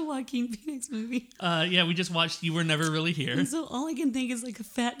a Joaquin Phoenix movie. Yeah, we just watched You Were Never Really Here. And so all I can think is like a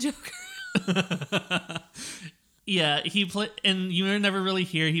fat Joker. Yeah, and You Were Never Really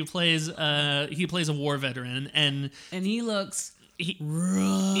Here. He plays a war veteran, and he looks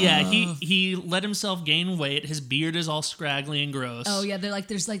he let himself gain weight. His beard is all scraggly and gross. Oh yeah,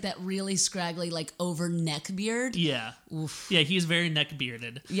 there's like that really scraggly like over neck beard. Yeah. Oof. Yeah, he's very neck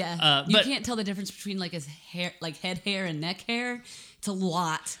bearded. Yeah. You can't tell the difference between like his hair, like head hair and neck hair. It's a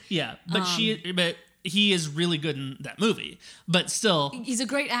lot. Yeah, but he is really good in that movie. But still, he's a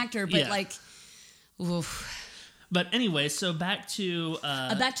great actor, but like oof. But anyway, so back to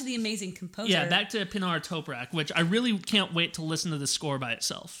the amazing composer. Yeah, back to Pinar Toprak, which I really can't wait to listen to the score by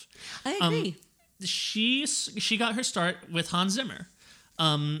itself. I agree. She got her start with Hans Zimmer.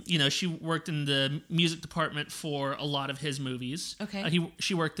 She worked in the music department for a lot of his movies. Okay.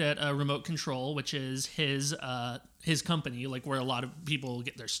 She worked at Remote Control, which is his company, like where a lot of people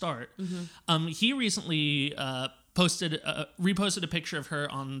get their start. Mm-hmm. He recently reposted a picture of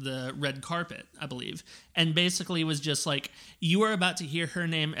her on the red carpet, I believe, and basically was just like, you are about to hear her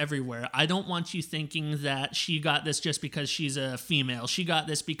name everywhere. I don't want you thinking that she got this just because she's a female. She got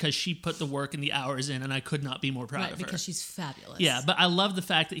this because she put the work and the hours in, and I could not be more proud of her. Because she's fabulous. Yeah, but I love the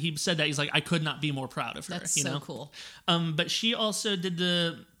fact that he said that. He's like, I could not be more proud of her. That's so cool. But she also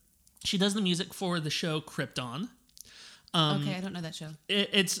she does the music for the show Krypton. Okay, I don't know that show.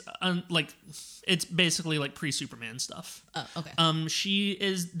 It's basically like pre-Superman stuff. Oh, okay. She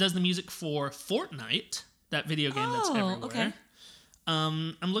does the music for Fortnite, that video game that's everywhere. Okay.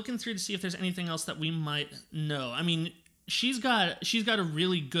 I'm looking through to see if there's anything else that we might know. I mean, she's got a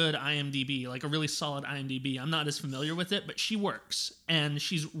really good IMDb, like a really solid IMDb. I'm not as familiar with it, but she works and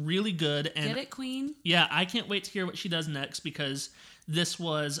she's really good. And get it, Queen? Yeah, I can't wait to hear what she does next because this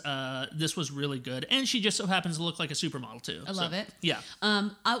was really good, and she just so happens to look like a supermodel too. I love it. Yeah.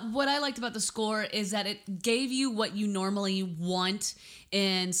 What I liked about the score is that it gave you what you normally want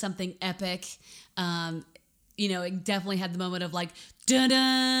in something epic. It definitely had the moment of like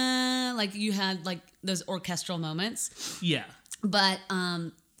da-da, like you had like those orchestral moments. Yeah. But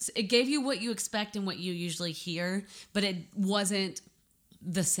it gave you what you expect and what you usually hear, but it wasn't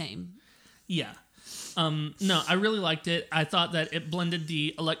the same. Yeah. No, I really liked it. I thought that it blended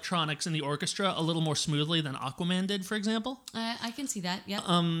the electronics and the orchestra a little more smoothly than Aquaman did, for example. I can see that, yeah.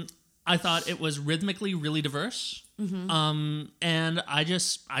 I thought it was rhythmically really diverse. Mm-hmm. And I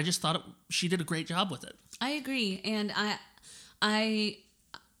just thought she did a great job with it. I agree. And I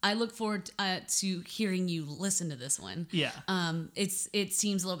look forward to hearing you listen to this one. Yeah. It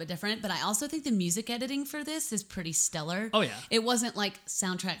seems a little bit different, but I also think the music editing for this is pretty stellar. Oh, yeah. It wasn't like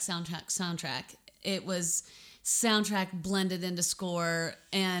soundtrack. It was soundtrack blended into score,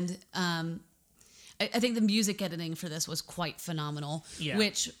 and I think the music editing for this was quite phenomenal. Yeah.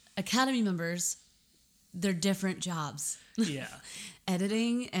 Which Academy members, they're different jobs. Yeah.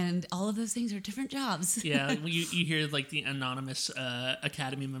 Editing and all of those things are different jobs. Yeah, you hear like the anonymous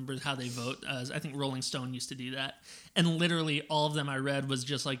Academy members, how they vote. I think Rolling Stone used to do that. And literally all of them I read was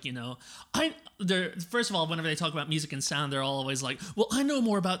just like, first of all, whenever they talk about music and sound, they're always like, well, I know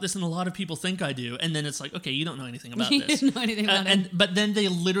more about this than a lot of people think I do. And then it's like, okay, you don't know anything about this. You don't know anything about it. But then they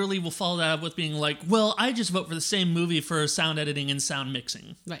literally will follow that up with being like, well, I just vote for the same movie for sound editing and sound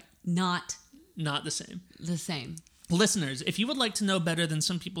mixing. Right. Not the same. The same. Listeners, if you would like to know better than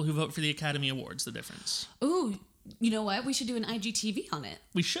some people who vote for the Academy Awards, the difference. Ooh, you know what? We should do an IGTV on it.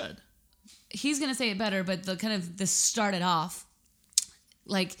 We should. He's going to say it better, but this started off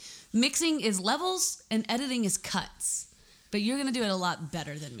like mixing is levels and editing is cuts. But you're going to do it a lot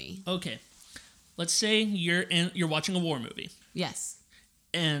better than me. Okay. Let's say you're watching a war movie. Yes.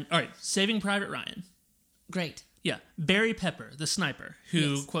 And all right, Saving Private Ryan. Great. Yeah, Barry Pepper, the sniper,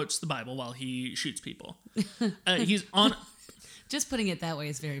 who quotes the Bible while he shoots people. He's on. Just putting it that way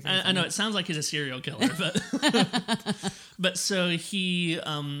is very, very funny. I know it sounds like he's a serial killer, but so he,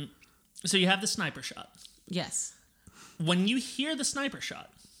 so you have the sniper shot. Yes. When you hear the sniper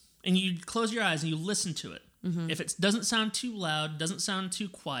shot, and you close your eyes and you listen to it, mm-hmm. If it doesn't sound too loud, doesn't sound too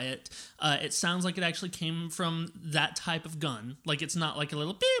quiet, it sounds like it actually came from that type of gun. Like it's not like a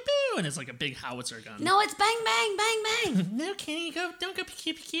little pew pew, and it's like a big howitzer gun. No, it's bang bang bang bang. No, Kenny, don't go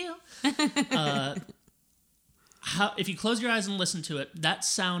pew pew. If you close your eyes and listen to it, that's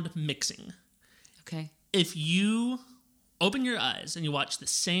sound mixing. Okay. If you open your eyes and you watch the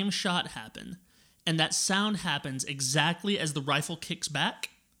same shot happen, and that sound happens exactly as the rifle kicks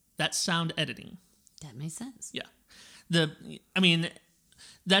back, that's sound editing. That makes sense. Yeah.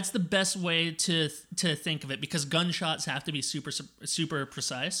 That's the best way to think of it because gunshots have to be super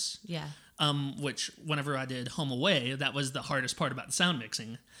precise. Yeah. Which whenever I did Home Away, that was the hardest part about the sound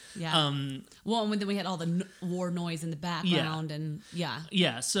mixing. Yeah. And then we had all the war noise in the background and yeah.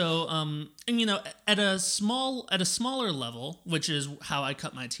 Yeah. So at a smaller level, which is how I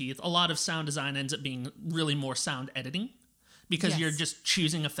cut my teeth, a lot of sound design ends up being really more sound editing. because Yes. you're just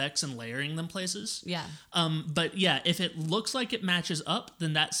choosing effects and layering them places. Yeah. But yeah, if it looks like it matches up,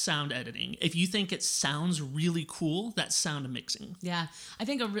 then that's sound editing. If you think it sounds really cool, that's sound mixing. Yeah. I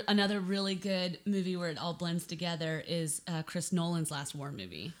think another really good movie where it all blends together is Chris Nolan's last war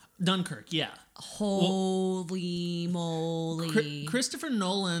movie. Dunkirk, yeah. Holy moly. Christopher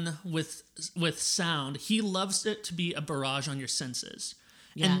Nolan with sound, he loves it to be a barrage on your senses.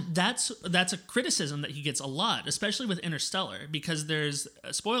 Yeah. And that's a criticism that he gets a lot, especially with Interstellar, because there's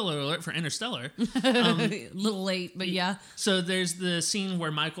a spoiler alert for Interstellar. A little late, but yeah. So there's the scene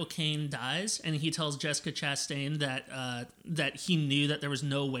where Michael Caine dies, and he tells Jessica Chastain that he knew that there was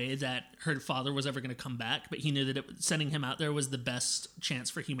no way that her father was ever going to come back, but he knew that sending him out there was the best chance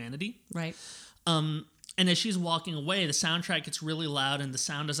for humanity. Right. And as she's walking away, the soundtrack gets really loud and the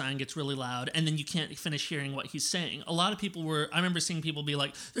sound design gets really loud, and then you can't finish hearing what he's saying. A lot of people I remember seeing people be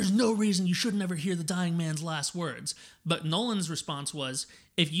like, there's no reason you should never hear the dying man's last words. But Nolan's response was,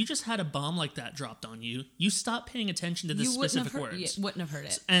 if you just had a bomb like that dropped on you, you stop paying attention to the specific words. You wouldn't have heard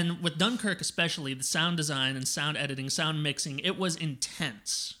it. And with Dunkirk especially, the sound design and sound editing, sound mixing, it was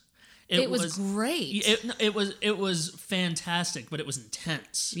intense. It was great. It was fantastic, but it was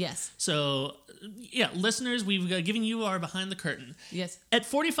intense. Yes. So, yeah, listeners, we've given you our behind the curtain. Yes. At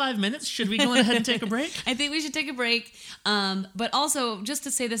 45 minutes, should we go ahead and take a break? I think we should take a break. But also, just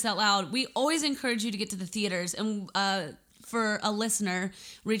to say this out loud, we always encourage you to get to the theaters. And for a listener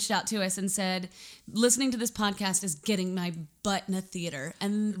reached out to us and said, listening to this podcast is getting my butt in a theater.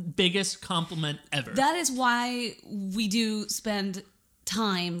 And biggest compliment ever. That is why we do spend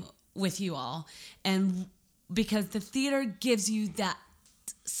time with you all, and because the theater gives you that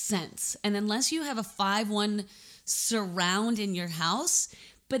sense. And unless you have a 5.1 surround in your house,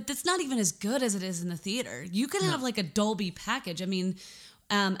 but that's not even as good as it is in the theater. You can have like a Dolby package. I mean,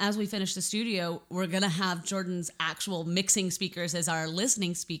 as we finish the studio, we're gonna have Jordan's actual mixing speakers as our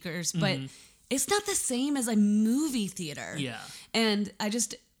listening speakers, but it's not the same as a movie theater. Yeah. And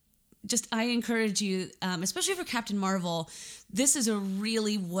I encourage you, especially for Captain Marvel, this is a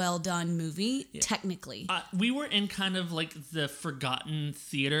really well done movie, technically. We were in kind of like the forgotten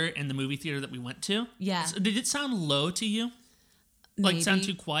theater in the movie theater that we went to. Yeah. So did it sound low to you? Maybe. Like sound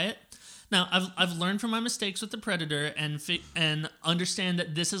too quiet? Now, I've learned from my mistakes with The Predator and understand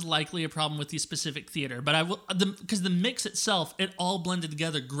that this is likely a problem with the specific theater. But because the mix itself, it all blended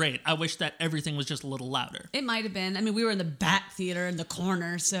together great. I wish that everything was just a little louder. It might have been. I mean, we were in the back theater in the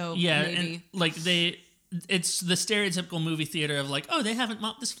corner, so yeah, maybe. And like it's the stereotypical movie theater of like, oh, they haven't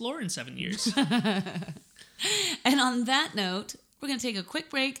mopped this floor in 7 years. And on that note, we're going to take a quick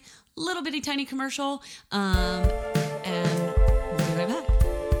break, little bitty tiny commercial, and we'll be right back.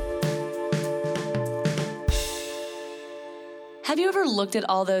 Have you ever looked at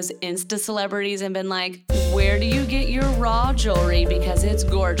all those Insta celebrities and been like, where do you get your raw jewelry because it's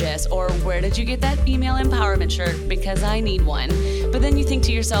gorgeous? Or where did you get that female empowerment shirt because I need one? But then you think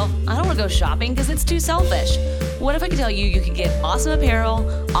to yourself, I don't want to go shopping because it's too selfish. What if I could tell you could get awesome apparel,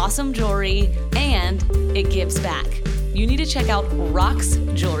 awesome jewelry, and it gives back? You need to check out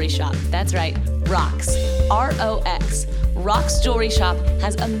Rox Jewelry Shop. That's right, Rox. R-O-X. Rox Jewelry Shop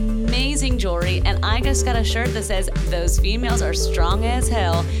has amazing jewelry, and I just got a shirt that says, those females are strong as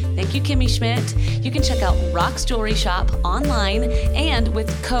hell. Thank you, Kimmy Schmidt. You can check out Rox Jewelry Shop online, and with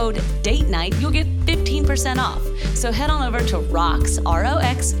code DATE NIGHT, you'll get 15% off. So head on over to Rox,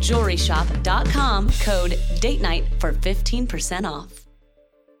 R-O-X, jewelryshop.com, code DATE NIGHT for 15% off.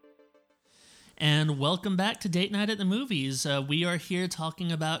 And welcome back to Date Night at the Movies. We are here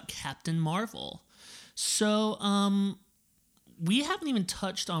talking about Captain Marvel. So, we haven't even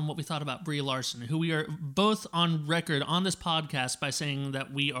touched on what we thought about Brie Larson, who we are both on record on this podcast by saying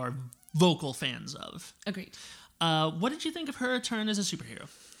that we are vocal fans of. Agreed. What did you think of her turn as a superhero?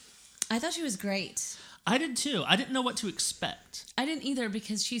 I thought she was great. I did too. I didn't know what to expect. I didn't either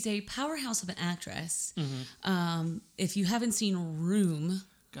because she's a powerhouse of an actress. Mm-hmm. If you haven't seen Room...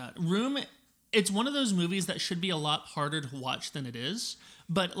 God, Room... It's one of those movies that should be a lot harder to watch than it is.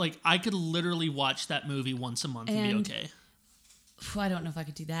 But, like, I could literally watch that movie once a month and be okay. I don't know if I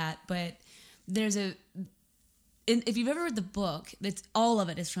could do that, but there's if you've ever read the book, all of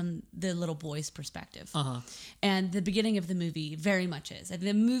it is from the little boy's perspective. Uh-huh. And the beginning of the movie very much is. And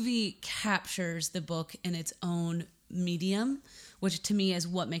the movie captures the book in its own medium, which to me is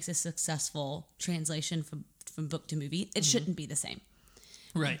what makes a successful translation from book to movie. It shouldn't be the same.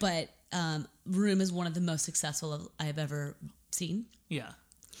 Right. But Room is one of the most successful I've ever seen. Yeah.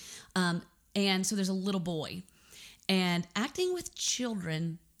 And so there's a little boy. And acting with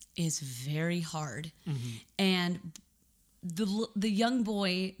children is very hard. Mm-hmm. And the young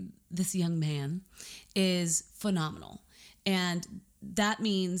boy, this young man, is phenomenal. And that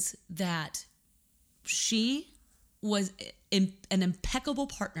means that she was an impeccable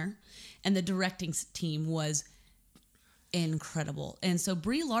partner, and the directing team was incredible. And so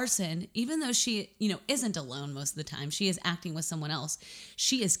Brie Larson, even though she, isn't alone most of the time, she is acting with someone else.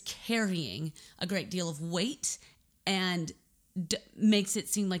 She is carrying a great deal of weight and makes it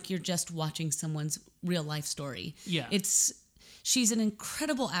seem like you're just watching someone's real life story. Yeah. She's an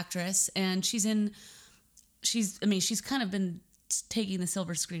incredible actress, and she's kind of been taking the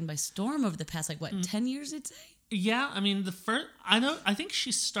silver screen by storm over the past 10 years, I'd say. Yeah, I mean, I think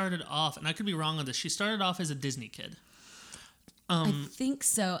she started off, and I could be wrong on this, she started off as a Disney kid. I think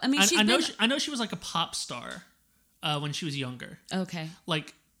so. I mean, I know she was like a pop star when she was younger. Okay.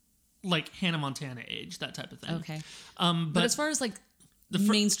 Like Hannah Montana age, that type of thing. Okay. But as far as the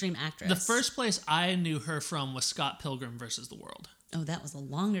mainstream actress, the first place I knew her from was Scott Pilgrim versus the World. Oh, that was a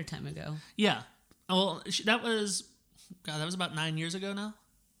longer time ago. Yeah. Well, that was about 9 years ago now.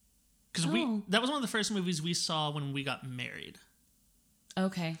 Because that was one of the first movies we saw when we got married.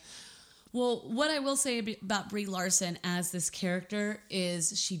 Okay. Well, what I will say about Brie Larson as this character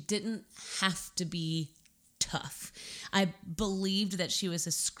is she didn't have to be tough. I believed that she was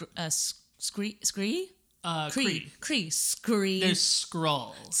a Scree. There's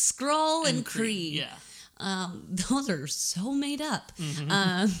Skrull. Skrull and Kree. Yeah. Those are so made up.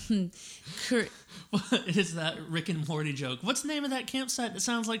 Mm-hmm. It is that Rick and Morty joke. What's the name of that campsite that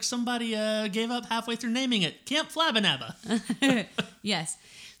sounds like somebody gave up halfway through naming it? Camp Flabbanabba. Yes.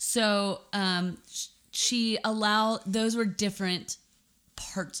 So those were different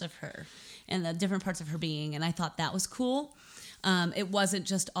parts of her and the different parts of her being. And I thought that was cool. It wasn't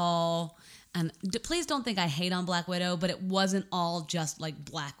just all, and please don't think I hate on Black Widow, but it wasn't all just like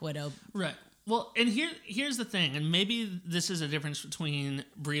Black Widow. Right. Well, and here's the thing, and maybe this is a difference between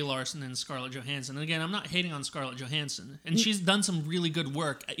Brie Larson and Scarlett Johansson. And again, I'm not hating on Scarlett Johansson, and she's done some really good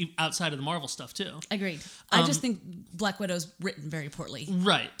work outside of the Marvel stuff too. Agreed. I just think Black Widow's written very poorly.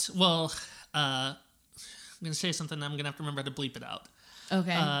 Right. Well, I'm going to say something. I'm going to have to remember how to bleep it out.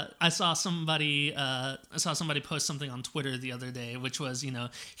 Okay. I saw somebody post something on Twitter the other day, which was,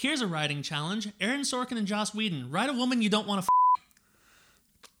 here's a writing challenge: Aaron Sorkin and Joss Whedon, write a woman you don't want to.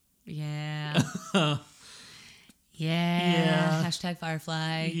 Yeah. Yeah. Hashtag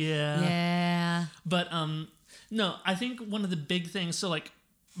Firefly. Yeah. Yeah. But no, I think one of the big things. So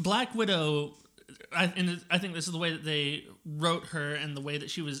Black Widow, I think this is the way that they wrote her, and the way that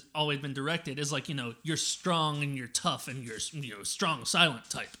she was always been directed is you're strong and you're tough and you're strong silent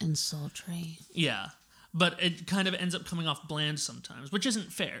type and sultry. Yeah, but it kind of ends up coming off bland sometimes, which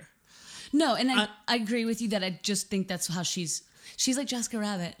isn't fair. No, and I agree with you that I just think that's how she's like Jessica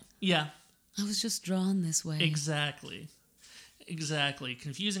Rabbit. Yeah. I was just drawn this way. Exactly.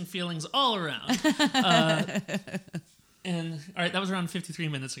 Confusing feelings all around. And all right, that was around 53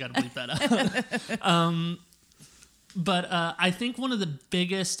 minutes. I got to bleep that out. But I think one of the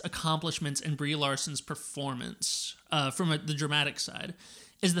biggest accomplishments in Brie Larson's performance from the dramatic side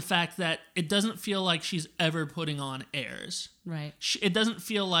is the fact that it doesn't feel like she's ever putting on airs. Right. It doesn't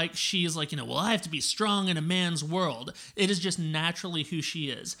feel like she's well, I have to be strong in a man's world. It is just naturally who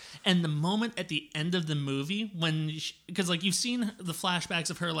she is. And the moment at the end of the movie because you've seen the flashbacks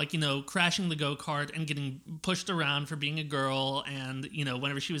of her, crashing the go-kart and getting pushed around for being a girl, and,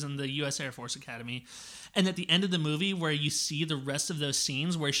 whenever she was in the U.S. Air Force Academy. And at the end of the movie, where you see the rest of those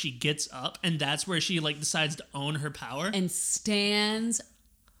scenes where she gets up, and that's where she decides to own her power. And stands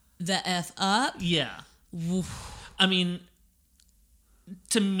the F up. Yeah. Oof. I mean,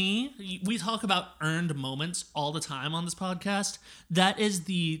 to me, we talk about earned moments all the time on this podcast. That is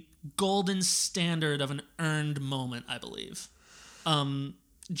the golden standard of an earned moment, I believe.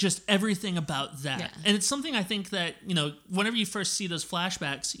 Just everything about that. Yeah. And it's something I think that, whenever you first see those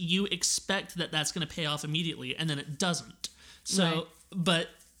flashbacks, you expect that that's going to pay off immediately, and then it doesn't. So, right.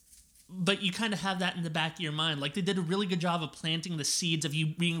 But you kind of have that in the back of your mind. They did a really good job of planting the seeds of you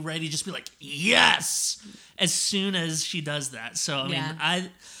being ready to just be yes, as soon as she does that. So, I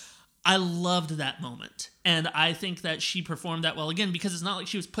mean, I loved that moment. And I think that she performed that well, again, because it's not like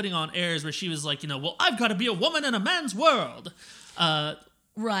she was putting on airs where she was well, I've got to be a woman in a man's world.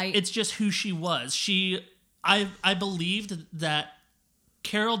 Right. It's just who she was. I believed that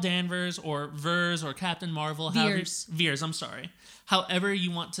Carol Danvers or Vers or Captain Marvel, Veers, I'm sorry. However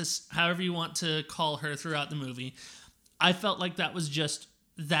you want to call her throughout the movie, I felt like that was just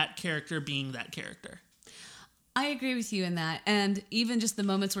that character being that character. I agree with you in that. And even just the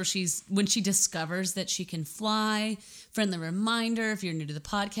moments where when she discovers that she can fly, friendly reminder, if you're new to the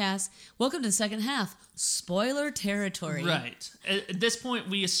podcast, welcome to the second half, spoiler territory. Right. At this point,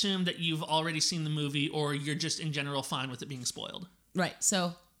 we assume that you've already seen the movie or you're just in general fine with it being spoiled. Right.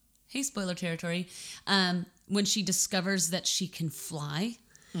 So, hey, spoiler territory. When she discovers that she can fly,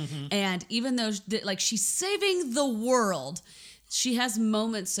 and even though like she's saving the world, she has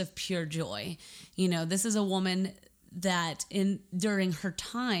moments of pure joy. You know, this is a woman that during her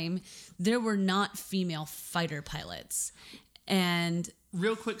time, there were not female fighter pilots. And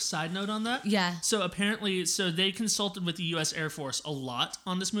real quick side note on that. Yeah. So apparently, they consulted with the U.S. Air Force a lot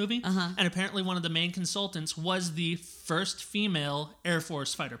on this movie. And apparently one of the main consultants was the first female Air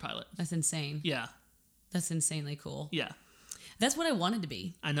Force fighter pilot. That's insane. Yeah. That's insanely cool. Yeah. That's what I wanted to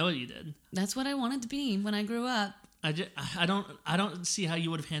be. I know you did. That's what I wanted to be when I grew up. I don't see how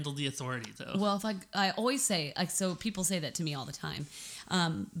you would have handled the authority though. Well, if I always say, so people say that to me all the time.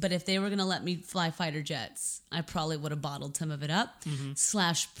 But if they were going to let me fly fighter jets, I probably would have bottled some of it up,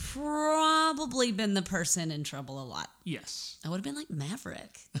 / probably been the person in trouble a lot. Yes. I would have been like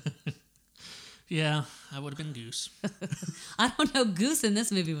Maverick. Yeah, I would have been Goose. I don't know. Goose in this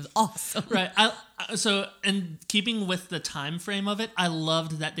movie was awesome. Right. So, and keeping with the time frame of it, I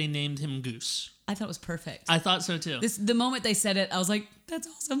loved that they named him Goose. I thought it was perfect. I thought so too. The moment they said it, I was like, "That's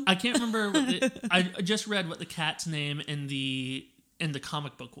awesome." I can't remember. I just read what the cat's name in the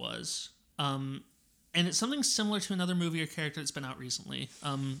comic book was, and it's something similar to another movie or character that's been out recently.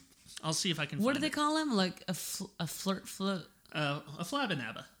 I'll see if I can. What find do they it. call him? Like a flabbergabba? A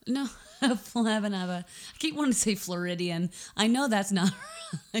Flabbergabba. No, a Flabbergabba. I keep wanting to say Floridian. I know that's not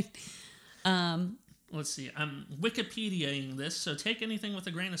right. Let's see. I'm Wikipediaing this, so take anything with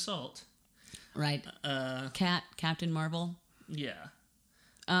a grain of salt. Right. Captain Marvel. Yeah.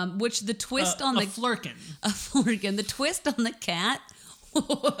 Which the twist on the Flurkin. A Flurkin. The twist on the cat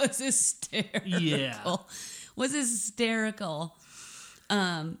was hysterical. Yeah. Was hysterical.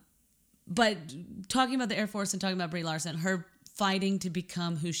 But talking about the Air Force and talking about Brie Larson, her fighting to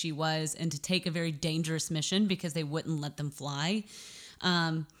become who she was and to take a very dangerous mission because they wouldn't let them fly.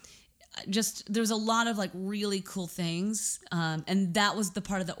 There's a lot of like really cool things. And that was the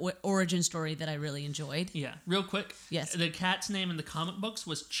part of the origin story that I really enjoyed. Yeah. Real quick. Yes. The cat's name in the comic books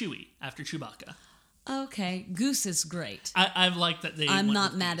was Chewie after Chewbacca. Okay. Goose is great. I've liked that they I'm went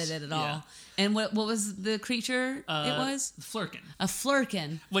not with mad Goose. at it at all. Yeah. And what was the creature it was? Flurkin. A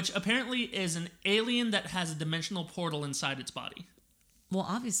Flurkin. Which apparently is an alien that has a dimensional portal inside its body. Well,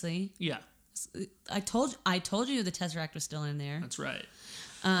 obviously. Yeah. I told you the Tesseract was still in there. That's right.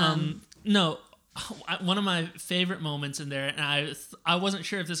 No, one of my favorite moments in there, and I wasn't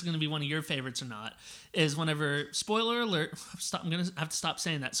sure if this is going to be one of your favorites or not, is whenever, spoiler alert, I'm going to have to stop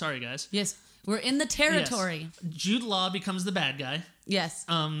saying that. Sorry, guys. Yes. We're in the territory. Yes. Jude Law becomes the bad guy. Yes.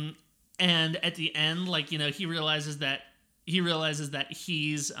 And at the end, like, you know, he realizes that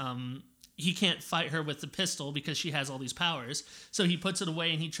he's he can't fight her with the pistol because she has all these powers. So he puts it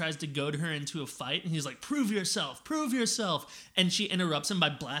away and he tries to goad her into a fight. And he's like, prove yourself. And she interrupts him by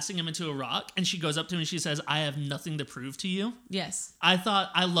blasting him into a rock. And she goes up to him and she says, I have nothing to prove to you. Yes.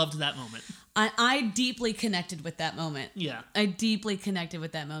 I loved that moment. I deeply connected with that moment. Yeah. I deeply connected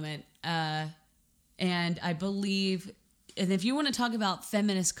with that moment. And I believe, and if you want to talk about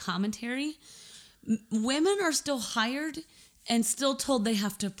feminist commentary, women are still hired and still told they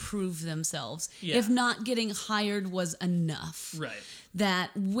have to prove themselves. Yeah. If not getting hired was enough. Right. That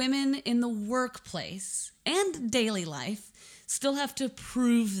women in the workplace and daily life still have to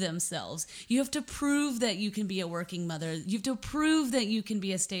prove themselves. You have to prove that you can be a working mother. You have to prove that you can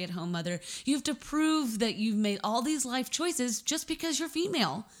be a stay-at-home mother. You have to prove that you've made all these life choices just because you're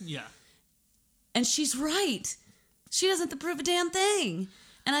female. Yeah. And she's right. She doesn't have to prove a damn thing.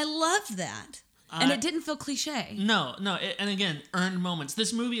 And I loved that. And it didn't feel cliche. No. And again, earned moments.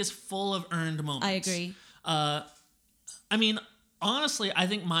 This movie is full of earned moments. I agree. I mean, honestly, I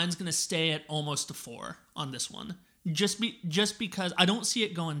think mine's going to stay at almost a 4 on this one. Just because I don't see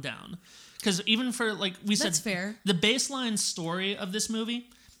it going down. Because even for, like we said, that's fair. The baseline story of this movie,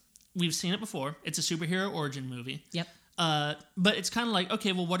 we've seen it before. It's a superhero origin movie. Yep. But it's kind of like,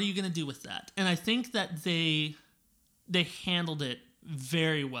 okay, well, what are you going to do with that? And I think that they handled it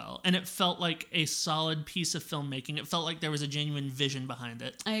very well. And it felt like a solid piece of filmmaking. It felt like there was a genuine vision behind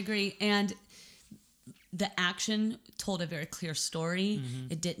it. I agree. And the action told a very clear story.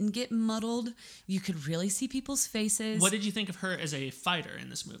 Mm-hmm. It didn't get muddled. You could really see people's faces. What did you think of her as a fighter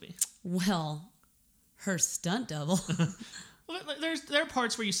in this movie? Well, her stunt double. Well, there are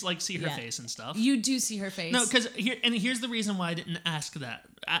parts where you like see her face and stuff. You do see her face. No, because here's the reason why I didn't ask that.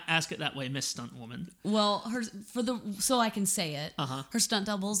 Ask it that way, Miss Stunt Woman. Well, so I can say it. Uh-huh. Her stunt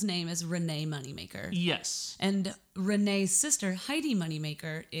double's name is Renee Moneymaker. Yes. And Renee's sister, Heidi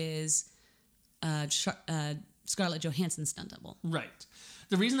Moneymaker, is Scarlett Johansson's stunt double. Right.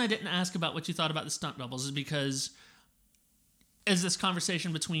 The reason I didn't ask about what you thought about the stunt doubles is because as this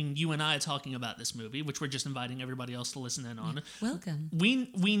conversation between you and I talking about this movie, which we're just inviting everybody else to listen in on. Welcome.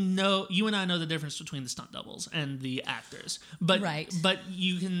 We know, you and I know the difference between the stunt doubles and the actors. But right. But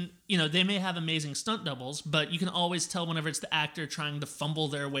you can, they may have amazing stunt doubles, but you can always tell whenever it's the actor trying to fumble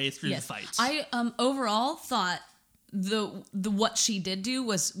their way through the fights. I overall thought the what she did do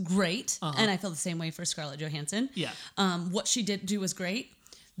was great, and I feel the same way for Scarlett Johansson. Yeah. What she did do was great.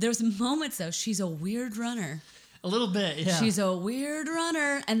 There's moments though, she's a weird runner. A little bit, yeah. She's a weird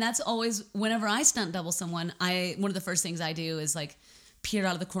runner, and that's always, whenever I stunt double someone, one of the first things I do is like peer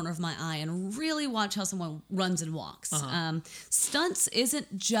out of the corner of my eye and really watch how someone runs and walks. Stunts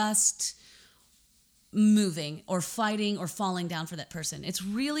isn't just moving or fighting or falling down for that person. It's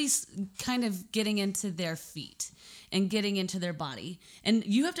really kind of getting into their feet and getting into their body. And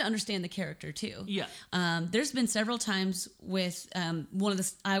you have to understand the character too. Yeah. There's been several times with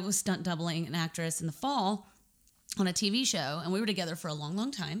I was stunt doubling an actress in the fall on a TV show, and we were together for a long,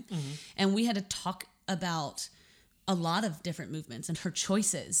 long time. And we had to talk about a lot of different movements and her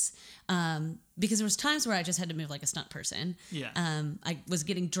choices. Because there was times where I just had to move like a stunt person. Yeah. I was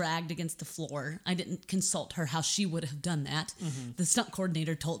getting dragged against the floor. I didn't consult her how she would have done that. The stunt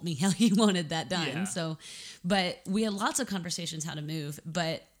coordinator told me how he wanted that done. Yeah. So, but we had lots of conversations how to move.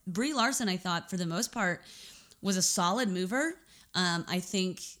 But Brie Larson, I thought, for the most part, was a solid mover. I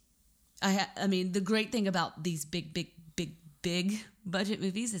think... I mean, the great thing about these big budget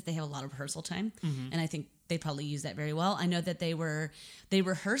movies is they have a lot of rehearsal time, and I think they probably use that very well. I know that they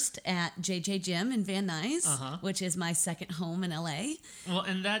rehearsed at JJ Gym in Van Nuys, which is my second home in LA. Well,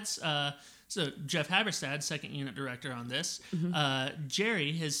 and that's so Jeff Haberstad, second unit director on this.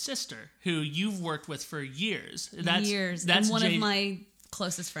 Jerry, his sister, who you've worked with for years. That's and one of my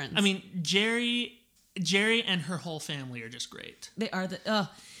closest friends. I mean, Jerry and her whole family are just great. They are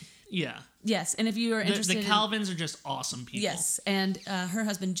Yeah. Yes, and if you are interested, the Calvins are just awesome people. Yes, and her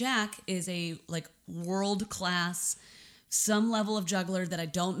husband Jack is a world class, some level of juggler that I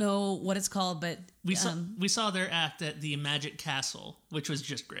don't know what it's called, but we saw their act at the Magic Castle, which was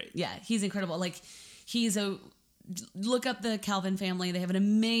just great. Yeah, he's incredible. Look up the Calvin family. They have an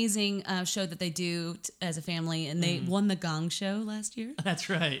amazing show that they do as a family, and they won the Gong Show last year. That's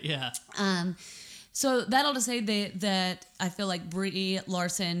right. Yeah. So that all to say that I feel like Brie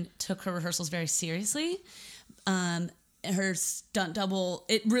Larson took her rehearsals very seriously. Her stunt double,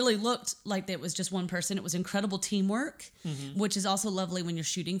 it really looked like it was just one person. It was incredible teamwork, which is also lovely when you're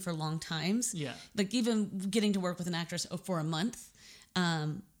shooting for long times. Yeah. Like even getting to work with an actress for a month,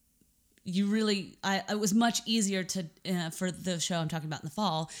 it was much easier for the show I'm talking about in the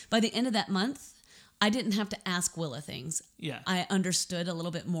fall. By the end of that month, I didn't have to ask Willa things. Yeah. I understood a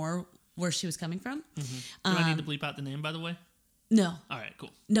little bit more where she was coming from. Do I need to bleep out the name, by the way? No. All right, cool.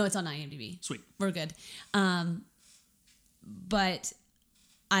 No, it's on IMDb. Sweet. We're good. But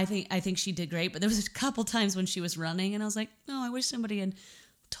I think she did great. But there was a couple times when she was running, and I was like, I wish somebody had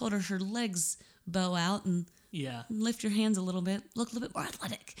told her legs bow out and lift your hands a little bit, look a little bit more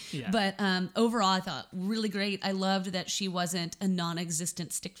athletic. Yeah. But overall, I thought really great. I loved that she wasn't a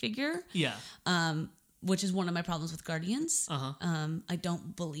non-existent stick figure. Yeah. Which is one of my problems with Guardians. I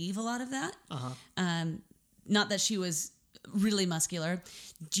don't believe a lot of that. Not that she was really muscular.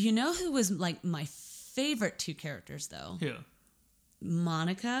 Do you know who was like my favorite two characters though? Who?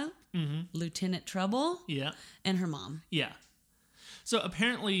 Monica, Lieutenant Trouble, and her mom. Yeah. So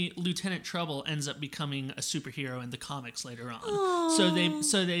apparently Lieutenant Trouble ends up becoming a superhero in the comics later on.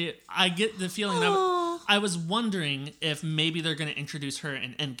 Aww. I get the feeling I was wondering if maybe they're going to introduce her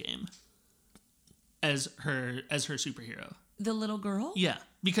in Endgame as her superhero. The little girl? Yeah,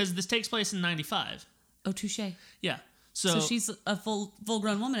 because this takes place in 95. Oh, touche. Yeah. So she's a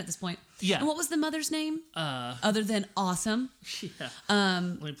full-grown woman at this point. Yeah. And what was the mother's name? Other than awesome. Yeah.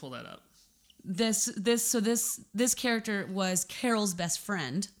 Let me pull that up. This character was Carol's best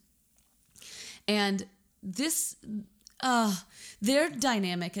friend, and their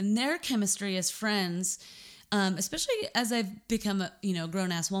dynamic and their chemistry as friends, especially as I've become a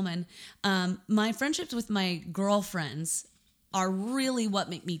grown-ass woman, my friendships with my girlfriends are really what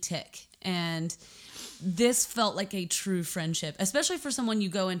make me tick, and this felt like a true friendship, especially for someone you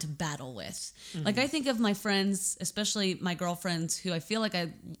go into battle with. Like I think of my friends, especially my girlfriends, who I feel like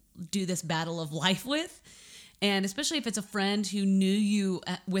I do this battle of life with. And especially if it's a friend who knew you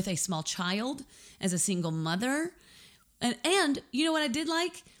with a small child as a single mother, And you know what I did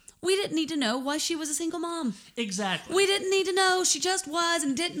like? We didn't need to know why she was a single mom. Exactly. We didn't need to know. She just was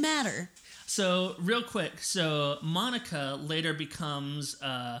and didn't matter. So real quick, Monica later becomes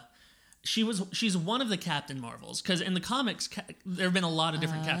she's one of the Captain Marvels, because in the comics there have been a lot of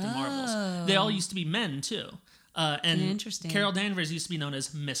different Captain Marvels. They all used to be men too. And Interesting. Carol Danvers used to be known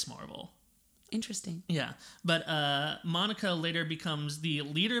as Miss Marvel. Interesting. Yeah, but Monica later becomes the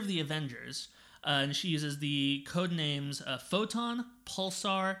leader of the Avengers, and she uses the code names Photon,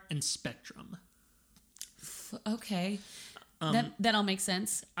 Pulsar, and Spectrum. Okay, that all makes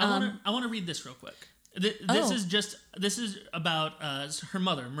sense. I want to read this real quick. This is about her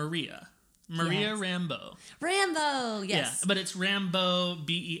mother, Maria Yes. Rambeau. Rambo, yes. Yeah, but it's Rambo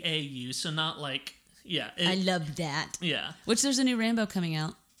Beau, so not like I love that. Yeah. Which there's a new Rambo coming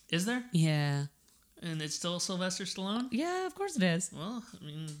out. Is there? Yeah. And it's still Sylvester Stallone? Yeah, of course it is. Well, I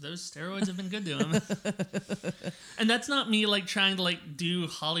mean, those steroids have been good to him. And that's not me like trying to like do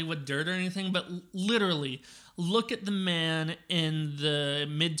Hollywood dirt or anything, but literally look at the man in the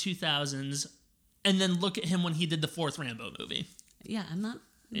mid 2000s and then look at him when he did the fourth Rambo movie. Yeah, I'm not.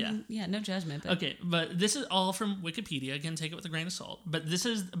 Yeah. Yeah, no judgment. But. Okay, but this is all from Wikipedia. Again, take it with a grain of salt. But this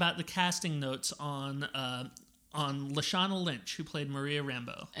is about the casting notes on Lashana Lynch, who played Maria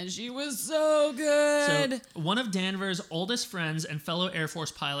Rambeau. And she was so good. So, one of Danvers' oldest friends and fellow Air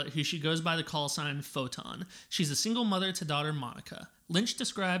Force pilot, who she goes by the call sign Photon. She's a single mother to daughter Monica. Lynch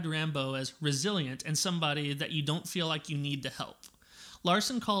described Rambeau as resilient and somebody that you don't feel like you need to help.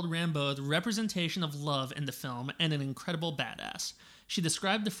 Larson called Rambeau the representation of love in the film and an incredible badass. She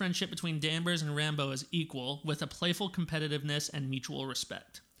described the friendship between Danvers and Rambeau as equal, with a playful competitiveness and mutual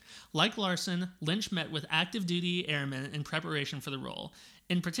respect. Like Larson, Lynch met with active duty airmen in preparation for the role.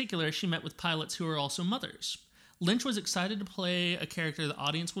 In particular, she met with pilots who are also mothers. Lynch was excited to play a character the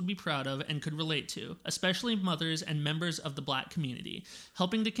audience would be proud of and could relate to, especially mothers and members of the Black community,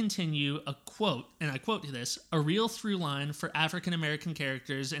 helping to continue a quote, and I quote this, a real through line for African American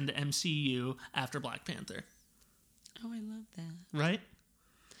characters in the MCU after Black Panther. Oh, I love that. Right?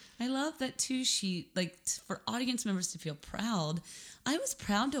 I love that too. She, for audience members to feel proud. I was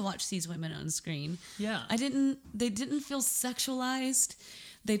proud to watch these women on screen. Yeah. They didn't feel sexualized.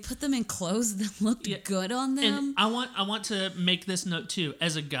 They put them in clothes that looked good on them. And I want to make this note too.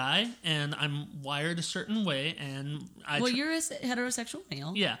 As a guy, and I'm wired a certain way, and you're a heterosexual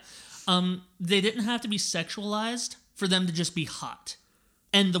male. Yeah. They didn't have to be sexualized for them to just be hot.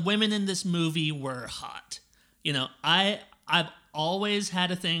 And the women in this movie were hot. You know, I've always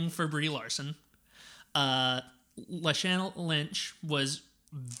had a thing for Brie Larson. Lashana Lynch was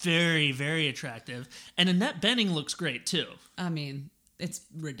very, very attractive. And Annette Bening looks great too. I mean, it's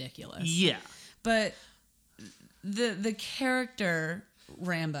ridiculous. Yeah. But the character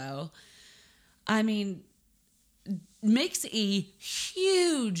Rambo, I mean, makes a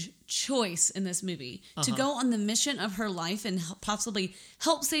huge choice in this movie to go on the mission of her life and possibly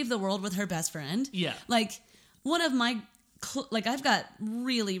help save the world with her best friend. Yeah. Like, one of my, I've got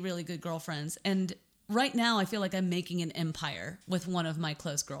really, really good girlfriends, and right now I feel like I'm making an empire with one of my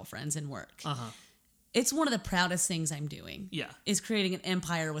close girlfriends in work. It's one of the proudest things I'm doing. Yeah. Is creating an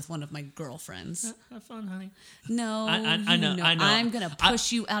empire with one of my girlfriends. Have fun, honey. No, I know. I'm going to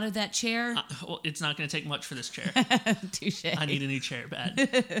push you out of that chair. Well, it's not going to take much for this chair. Touche. I need a new chair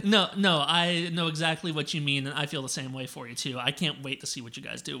bad. No, I know exactly what you mean, and I feel the same way for you, too. I can't wait to see what you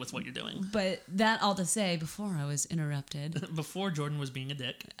guys do with what you're doing. But that all to say, before I was interrupted. Before Jordan was being a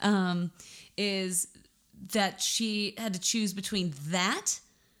dick. Is that she had to choose between that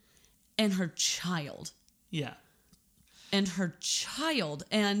and her child. Yeah. And her child.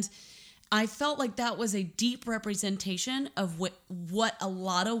 And I felt like that was a deep representation of what a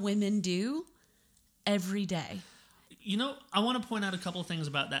lot of women do every day. You know, I want to point out a couple of things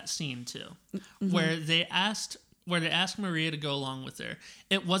about that scene, too. Where they asked Maria to go along with her.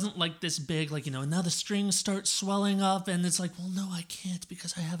 It wasn't like this big, now the strings start swelling up and it's like, well, no, I can't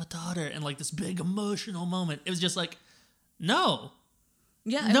because I have a daughter. And like this big emotional moment. It was just like, no.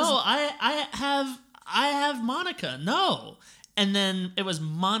 Yeah. I have Monica. No. And then it was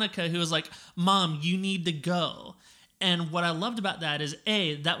Monica who was like, Mom, you need to go. And what I loved about that is,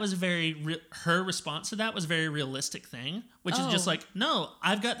 that was her response to that was a very realistic thing, which is just like, no,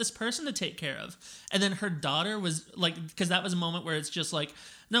 I've got this person to take care of. And then her daughter was like, because that was a moment where it's just like,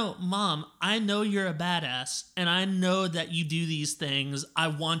 no, Mom, I know you're a badass and I know that you do these things. I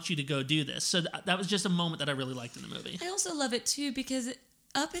want you to go do this. So that was just a moment that I really liked in the movie. I also love it too, because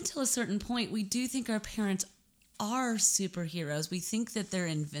up until a certain point, we do think our parents are superheroes. We think that they're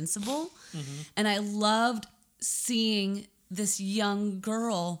invincible. And I loved seeing this young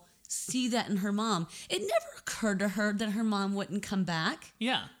girl see that in her mom. It never occurred to her that her mom wouldn't come back.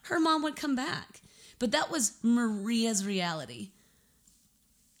 Yeah. Her mom would come back. But that was Maria's reality.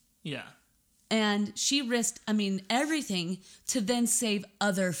 Yeah. And she risked, everything to then save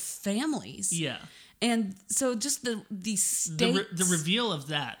other families. Yeah. And so just the stakes. The reveal of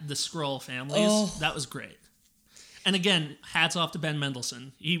that, the Skrull families, that was great. And again, hats off to Ben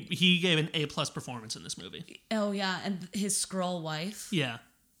Mendelsohn. He gave an A+ performance in this movie. Oh, yeah. And his Skrull wife. Yeah.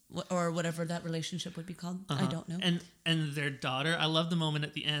 Or whatever that relationship would be called. I don't know. And their daughter. I love the moment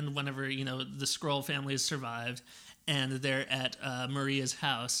at the end whenever, the Skrull family has survived and they're at Maria's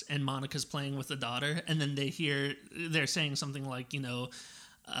house and Monica's playing with the daughter. And then they're saying something like,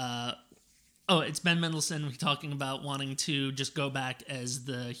 it's Ben Mendelsohn talking about wanting to just go back as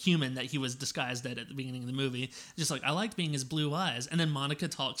the human that he was disguised at the beginning of the movie. Just like, I liked being his blue eyes. And then Monica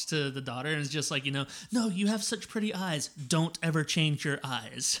talks to the daughter and is just like, no, you have such pretty eyes. Don't ever change your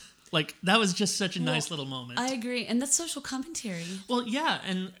eyes. Like, that was just such a nice little moment. I agree. And that's social commentary. Well, yeah.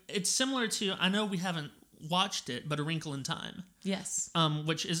 And it's similar to, I know we haven't watched it, but A Wrinkle in Time. Yes.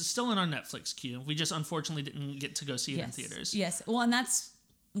 Which is still in our Netflix queue. We just unfortunately didn't get to go see it in theaters. Yes. Well, and that's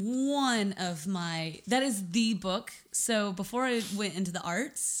that is the book. So before I went into the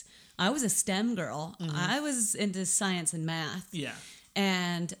arts, I was a STEM girl. Mm-hmm. I was into science and math. Yeah.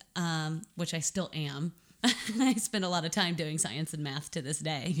 And, which I still am. I spend a lot of time doing science and math to this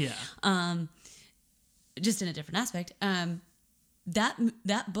day. Yeah. Just in a different aspect.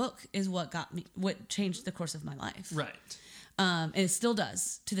 That book is what changed the course of my life. Right. And it still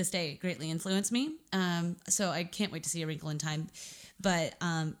does to this day greatly influence me. So I can't wait to see A Wrinkle in Time. But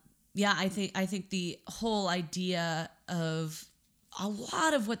I think the whole idea of a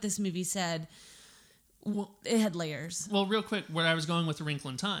lot of what this movie said, it had layers. Well, real quick, where I was going with A Wrinkle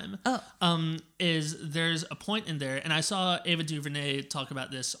in Time, is there's a point in there, and I saw Ava DuVernay talk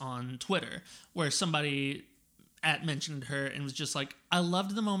about this on Twitter, where somebody mentioned her and was just like, I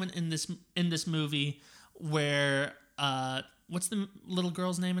loved the moment in this movie where what's the little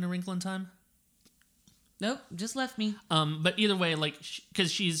girl's name in A Wrinkle in Time? Nope, just left me. But either way, like,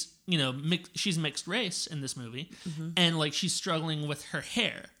 because she's she's mixed race in this movie, mm-hmm. and like she's struggling with her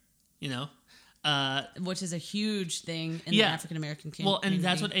hair, which is a huge thing in the African American community. Well, and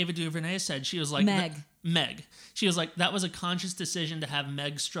that's what Ava DuVernay said. She was like, Meg. She was like, that was a conscious decision to have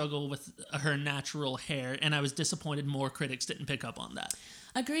Meg struggle with her natural hair, and I was disappointed more critics didn't pick up on that.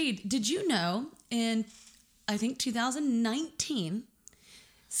 Agreed. Did you know in, I think 2019,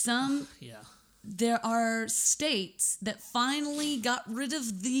 there are states that finally got rid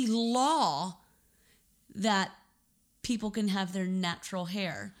of the law that people can have their natural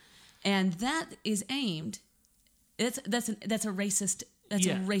hair. And that is aimed. That's a racist. That's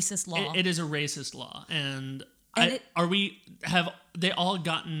a racist law. It is a racist law, have they all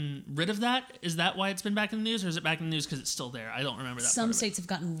gotten rid of that? Is that why it's been back in the news, or is it back in the news because it's still there? I don't remember that. Some states have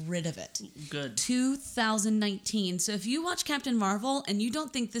gotten rid of it. Good. 2019. So if you watch Captain Marvel and you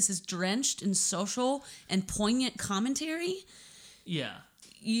don't think this is drenched in social and poignant commentary,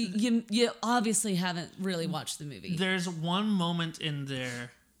 you obviously haven't really watched the movie. There's one moment in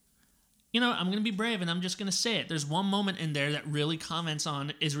there. I'm going to be brave and I'm just going to say it. There's one moment in there that really comments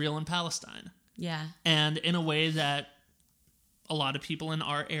on Israel and Palestine. Yeah. And in a way that a lot of people in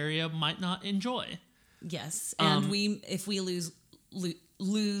our area might not enjoy. Yes. And if we lose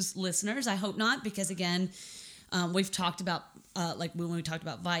listeners, I hope not, because again, we've talked about, like when we talked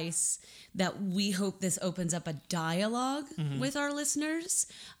about Vice, that we hope this opens up a dialogue with our listeners.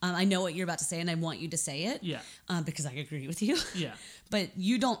 I know what you're about to say, and I want you to say it. Yeah. Because I agree with you. Yeah. But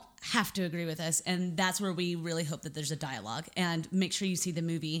you don't have to agree with us, and that's where we really hope that there's a dialogue. And make sure you see the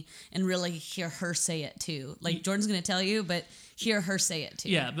movie and really hear her say it too. Like Jordan's going to tell you, but hear her say it too.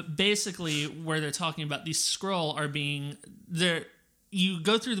 Yeah, but basically where they're talking about these Skrull are being... You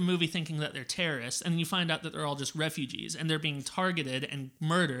go through the movie thinking that they're terrorists, and you find out that they're all just refugees, and they're being targeted and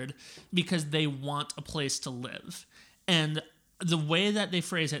murdered because they want a place to live. And the way that they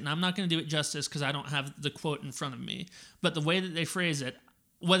phrase it, and I'm not going to do it justice because I don't have the quote in front of me, but the way that they phrase it,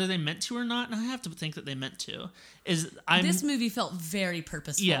 whether they meant to or not, and I have to think that they meant to, this movie felt very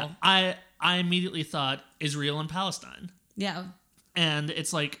purposeful. Yeah, I immediately thought Israel and Palestine. Yeah. And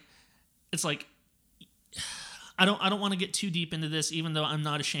it's like I don't want to get too deep into this, even though I'm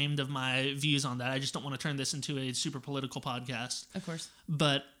not ashamed of my views on that. I just don't want to turn this into a super political podcast. Of course.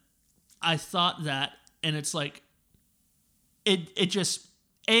 But I thought that, and it's like, it just,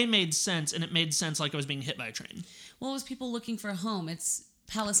 made sense, and it made sense like I was being hit by a train. Well, it was people looking for a home. It's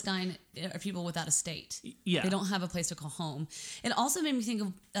Palestine are people without a state. Yeah. They don't have a place to call home. It also made me think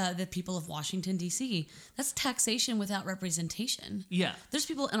of the people of Washington, D.C. That's taxation without representation. Yeah. There's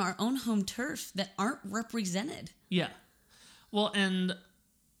people in our own home turf that aren't represented. Yeah. Well, and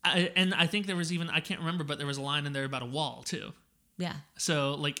I think there was even, I can't remember, but there was a line in there about a wall too. Yeah.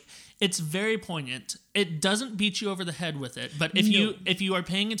 So like, it's very poignant. It doesn't beat you over the head with it, but if you are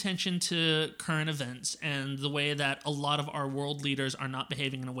paying attention to current events and the way that a lot of our world leaders are not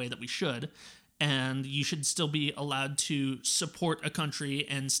behaving in a way that we should, and you should still be allowed to support a country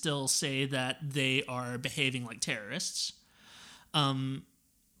and still say that they are behaving like terrorists.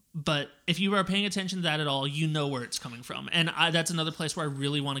 But if you are paying attention to that at all, you know where it's coming from. And that's another place where I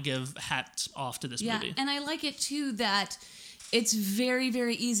really want to give hats off to this movie. Yeah, and I like it too that it's very,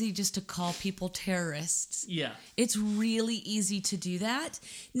 very easy just to call people terrorists. Yeah. It's really easy to do that.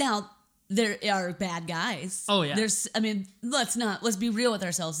 Now, there are bad guys. Oh, yeah. Let's be real with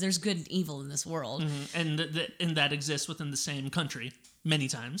ourselves. There's good and evil in this world. Mm-hmm. And that exists within the same country many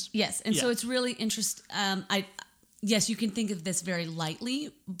times. Yes, and so it's really interesting. Yes, you can think of this very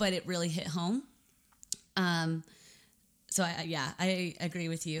lightly, but it really hit home. So I agree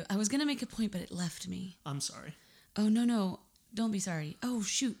with you. I was going to make a point, but it left me. I'm sorry. Oh, no. Don't be sorry. Oh,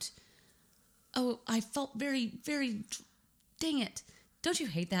 shoot. Oh, I felt very, very, dang it. Don't you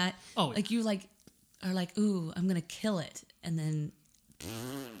hate that? Oh, like you are like, ooh, I'm going to kill it. And then,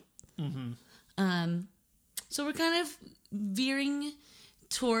 so we're kind of veering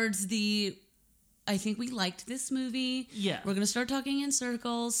towards I think we liked this movie. Yeah. We're going to start talking in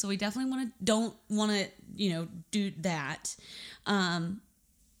circles. So we definitely don't want to, do that.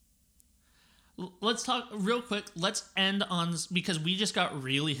 Let's talk real quick. Let's end on, because we just got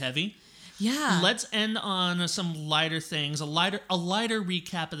really heavy. Yeah. Let's end on some lighter things, a lighter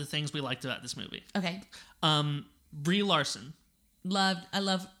recap of the things we liked about this movie. Okay. Brie Larson. I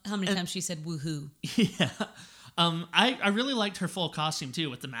love how many times she said woohoo. Yeah. I really liked her full costume too,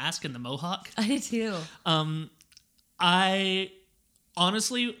 with the mask and the mohawk. I did too. I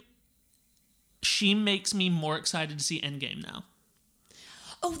honestly, she makes me more excited to see Endgame now.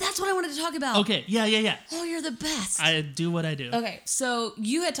 Oh, that's what I wanted to talk about. Okay, yeah. Oh, you're the best. I do what I do. Okay, so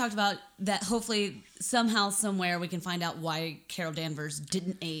you had talked about that hopefully somehow, somewhere we can find out why Carol Danvers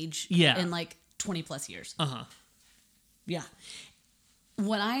didn't age in like 20 plus years. Uh-huh. Yeah.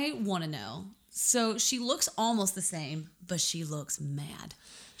 What I want to know, so she looks almost the same, but she looks mad.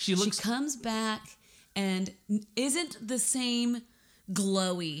 She comes back and isn't the same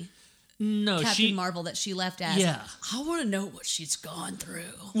glowy Captain Marvel that she left as. Yeah. I want to know what she's gone through.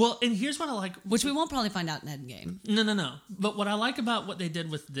 Well, and here's what I like. Which we won't probably find out in Endgame. No. But what I like about what they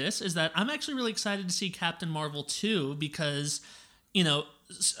did with this is that I'm actually really excited to see Captain Marvel 2 because,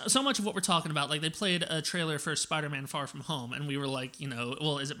 so much of what we're talking about, like they played a trailer for Spider-Man Far From Home, and we were like,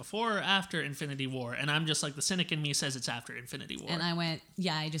 well, is it before or after Infinity War? And I'm just like, the cynic in me says it's after Infinity War. And I went,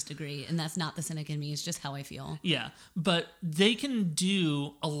 yeah, I just agree. And that's not the cynic in me, it's just how I feel. Yeah, but they can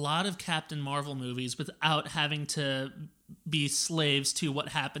do a lot of Captain Marvel movies without having to be slaves to what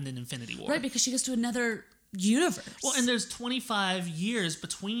happened in Infinity War. Right, because she goes to another universe. Well, and there's 25 years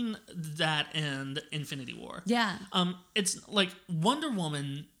between that and Infinity War. Yeah. It's like Wonder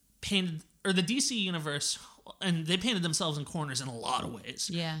Woman painted, or the DC universe, and they painted themselves in corners in a lot of ways.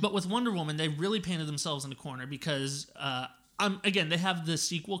 Yeah. But with Wonder Woman, they really painted themselves in a corner because, again, they have the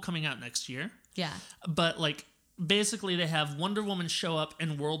sequel coming out next year. Yeah. But like, basically, they have Wonder Woman show up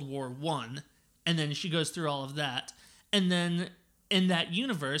in World War I, and then she goes through all of that, and then in that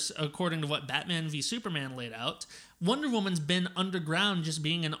universe, according to what Batman v Superman laid out, Wonder Woman's been underground just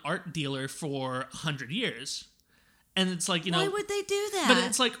being an art dealer for 100 years. And it's like, why would they do that? But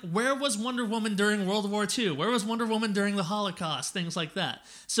it's like, where was Wonder Woman during World War II? Where was Wonder Woman during the Holocaust? Things like that.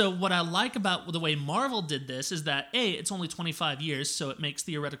 So what I like about the way Marvel did this is that, A, it's only 25 years, so it makes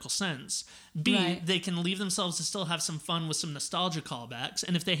theoretical sense. B, they can leave themselves to still have some fun with some nostalgia callbacks.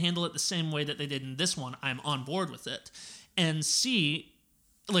 And if they handle it the same way that they did in this one, I'm on board with it. And C,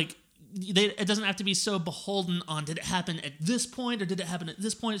 like, it doesn't have to be so beholden on, did it happen at this point or did it happen at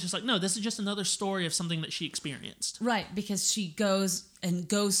this point? It's just like, no, this is just another story of something that she experienced. Right, because she goes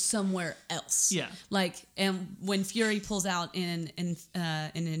somewhere else. Yeah. Like, and when Fury pulls out in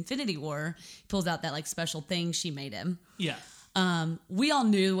Infinity War, he pulls out that like special thing she made him. Yeah. We all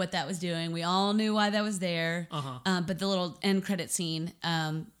knew what that was doing. We all knew why that was there. Uh-huh. But the little end credit scene,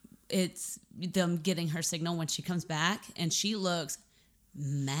 it's them getting her signal when she comes back, and she looks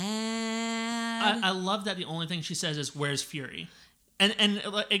mad. I love that the only thing she says is, "Where's Fury?" And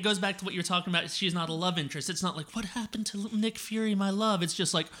it goes back to what you're talking about. She's not a love interest. It's not like, what happened to Nick Fury, my love? It's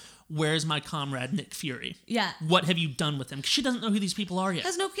just like, where's my comrade Nick Fury? Yeah. What have you done with him? 'Cause she doesn't know who these people are yet.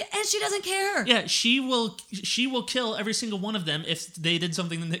 And she doesn't care. Yeah, she will kill every single one of them if they did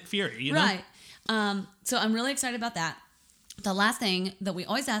something to Nick Fury. You know? Right. So I'm really excited about that. The last thing that we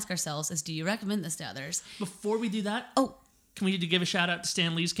always ask ourselves is, do you recommend this to others? Before we do that, Oh, can we give a shout out to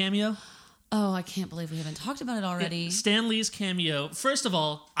Stan Lee's cameo? Oh, I can't believe we haven't talked about it already. Yeah, Stan Lee's cameo. First of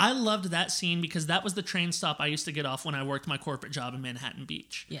all, I loved that scene because that was the train stop I used to get off when I worked my corporate job in Manhattan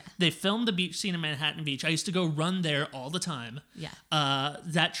Beach. Yeah. They filmed the beach scene in Manhattan Beach. I used to go run there all the time. Yeah.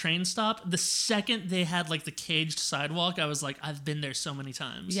 That train stop, the second they had like the caged sidewalk, I was like, I've been there so many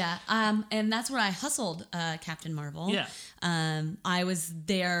times. Yeah. And that's where I hustled Captain Marvel. Yeah. I was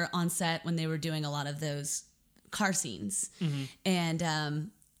there on set when they were doing a lot of those car scenes. Mm-hmm.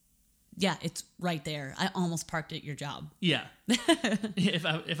 And yeah, it's right there. I almost parked at your job. Yeah. If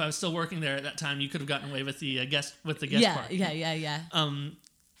I was still working there at that time, you could have gotten away with the guest park. Yeah.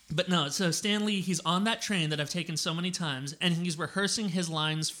 But no, so Stan Lee, he's on that train that I've taken so many times, and he's rehearsing his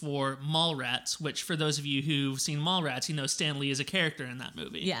lines for Mallrats, which for those of you who've seen Mallrats, you know Stan Lee is a character in that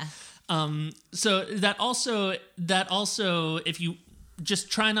movie. Yeah. So that also, if you just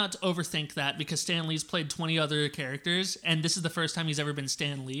try not to overthink that, because Stan Lee's played 20 other characters, and this is the first time he's ever been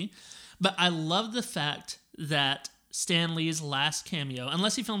Stan Lee. But I love the fact that Stan Lee's last cameo,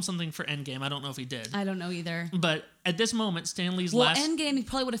 unless he filmed something for Endgame, I don't know if he did. I don't know either. But at this moment, Stan Lee's well, last... Endgame, he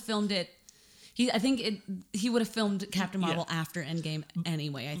probably would have filmed it. He would have filmed Captain Marvel after Endgame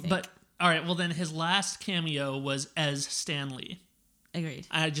anyway, I think. But, all right, well then his last cameo was as Stan Lee. Agreed.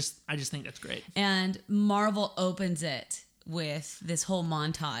 I just think that's great. And Marvel opens it with this whole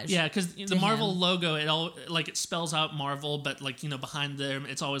montage. Yeah, because the Marvel logo, it spells out Marvel, but behind them,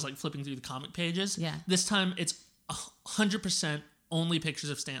 it's always like flipping through the comic pages. Yeah. This time, it's 100% only pictures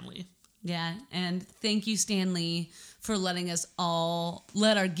of Stan Lee. Yeah, and thank you, Stan Lee, for letting us all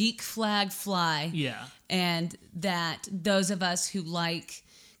let our geek flag fly. Yeah. And that those of us who like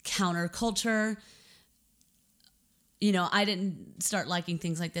counterculture, I didn't start liking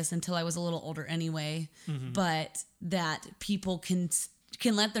things like this until I was a little older anyway, but that people can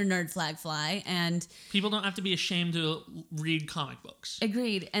let their nerd flag fly, and people don't have to be ashamed to read comic books.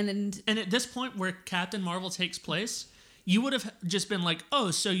 Agreed. And at this point where Captain Marvel takes place, you would have just been like,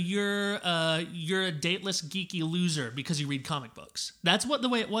 oh, so you're a dateless geeky loser because you read comic books. That's the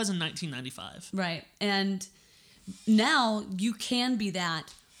way it was in 1995. Right. And now you can be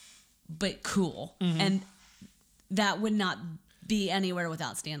that, but cool. And that would not be anywhere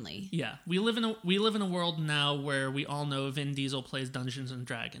without Stan Lee. Yeah, we live in a world now where we all know Vin Diesel plays Dungeons and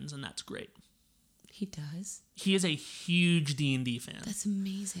Dragons, and that's great. He does. He is a huge D&D fan. That's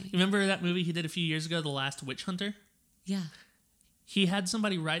amazing. Remember that movie he did a few years ago, The Last Witch Hunter? Yeah. He had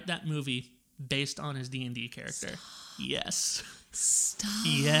somebody write that movie based on his D&D character. Stop. Yes. Stop.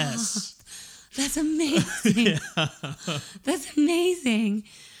 Yes. That's amazing. Yeah. That's amazing.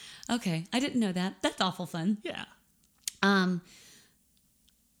 Okay, I didn't know that. That's awful fun. Yeah.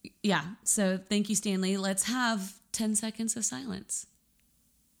 Yeah, so thank you, Stanley. Let's have 10 seconds of silence.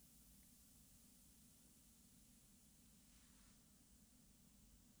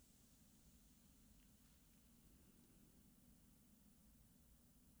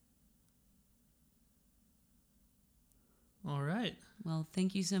 All right. Well,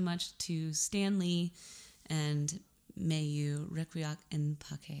 thank you so much to Stanley, and may you requiesce in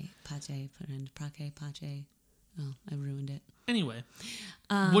pace. Oh, I ruined it. Anyway,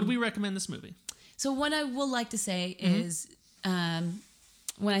 would we recommend this movie? So what I will like to say is, when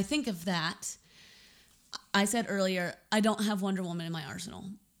I think of that, I said earlier, I don't have Wonder Woman in my arsenal.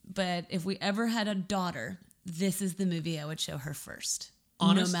 But if we ever had a daughter, this is the movie I would show her first,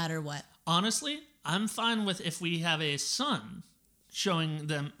 no matter what. Honestly, I'm fine with if we have a son showing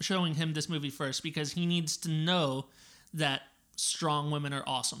him this movie first, because he needs to know that strong women are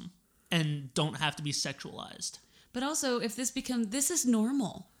awesome and don't have to be sexualized. But also, if this is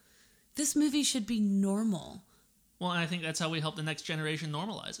normal. This movie should be normal. Well, I think that's how we help the next generation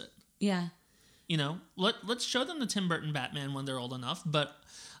normalize it. Yeah. Let's show them the Tim Burton Batman when they're old enough, but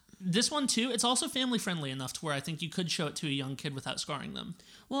this one too, it's also family friendly enough to where I think you could show it to a young kid without scarring them.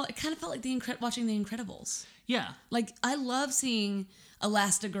 Well, it kind of felt like watching The Incredibles. Yeah. Like, I love seeing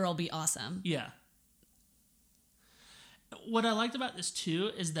Elastigirl be awesome. Yeah. What I liked about this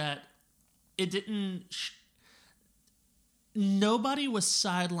too is that it didn't... Nobody was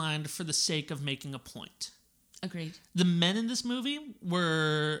sidelined for the sake of making a point. Agreed. The men in this movie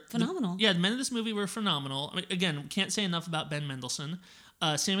were... phenomenal. The men in this movie were phenomenal. I mean, again, can't say enough about Ben Mendelsohn.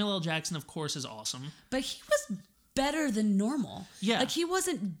 Samuel L. Jackson, of course, is awesome. But he was better than normal. Yeah. Like, he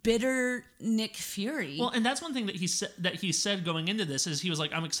wasn't bitter Nick Fury. Well, and that's one thing that he said going into this is he was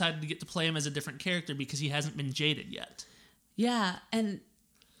like, I'm excited to get to play him as a different character because he hasn't been jaded yet. Yeah, and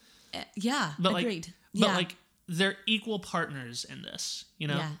but agreed. Like they're equal partners in this, you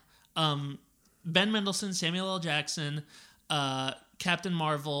know? Yeah. Ben Mendelsohn, Samuel L. Jackson, Captain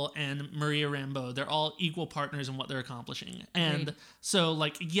Marvel, and Maria Rambeau, they're all equal partners in what they're accomplishing. Agreed. And so,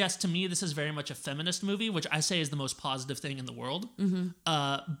 like, yes, to me, this is very much a feminist movie, which I say is the most positive thing in the world.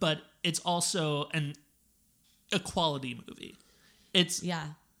 But it's also an equality movie.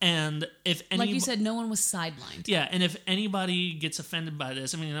 And if any, like you said, no one was sidelined. Yeah, and if anybody gets offended by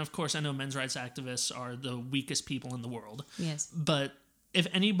this, I mean, of course, I know men's rights activists are the weakest people in the world. Yes. But if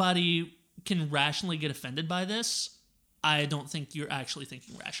anybody can rationally get offended by this, I don't think you're actually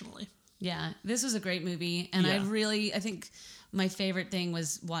thinking rationally. Yeah, this was a great movie, and I think my favorite thing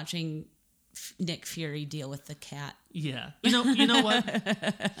was watching Nick Fury deal with the cat. Yeah, you know what?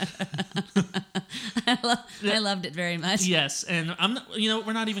 I loved it very much. Yes, and I'm not,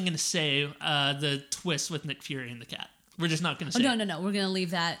 we're not even going to say the twist with Nick Fury and the cat. We're just not going to say. No. We're going to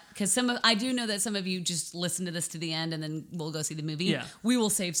leave that because I do know that some of you just listen to this to the end and then we'll go see the movie. Yeah, we will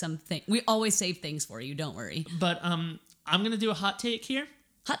save something. We always save things for you. Don't worry. But I'm going to do a hot take here.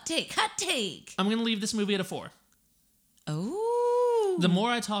 Hot take. I'm going to leave this movie at a 4. Oh. The more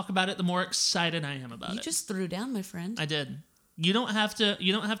I talk about it, the more excited I am about it. You just threw down, my friend. I did. You don't have to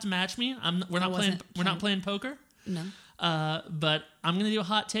match me. We're not playing poker. No. But I'm going to do a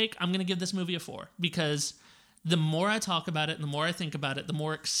hot take. I'm going to give this movie a 4 because the more I talk about it and the more I think about it, the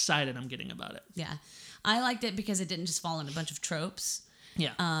more excited I'm getting about it. Yeah. I liked it because it didn't just fall in a bunch of tropes.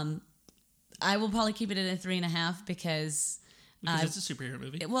 Yeah. I will probably keep it at a 3.5 because it's a superhero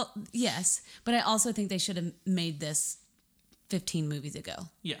movie. Well, yes, but I also think they should have made this 15 movies ago.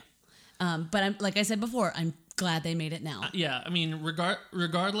 Yeah. But like I said before, I'm glad they made it now. Yeah, I mean,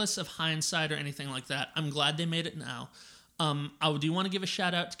 regardless of hindsight or anything like that, I'm glad they made it now. I do want to give a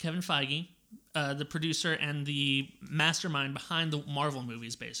shout out to Kevin Feige, the producer and the mastermind behind the Marvel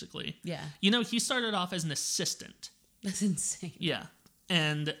movies, basically. Yeah. He started off as an assistant. That's insane. Yeah.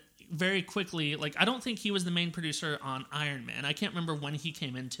 And very quickly, like, I don't think he was the main producer on Iron Man. I can't remember when he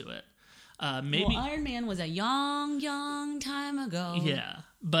came into it. Maybe Iron Man was a young time ago. Yeah.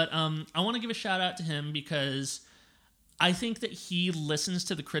 But I want to give a shout out to him because I think that he listens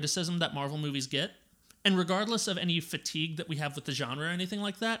to the criticism that Marvel movies get. And regardless of any fatigue that we have with the genre or anything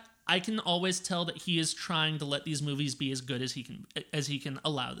like that, I can always tell that he is trying to let these movies be as good as he can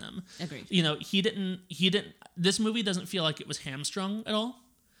allow them. Agreed. He didn't this movie doesn't feel like it was hamstrung at all.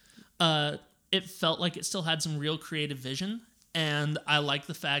 It felt like it still had some real creative vision. And I like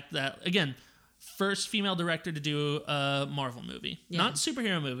the fact that, again, first female director to do a Marvel movie. Yeah. Not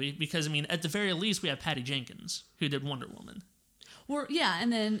superhero movie, because, I mean, at the very least, we have Patty Jenkins, who did Wonder Woman. Well, yeah,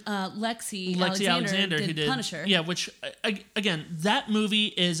 and then Lexi Alexander who did Punisher. Yeah, which, again, that movie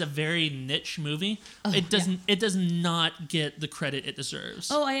is a very niche movie. It does not get the credit it deserves.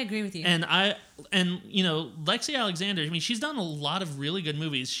 Oh, I agree with you. And Lexi Alexander, I mean, she's done a lot of really good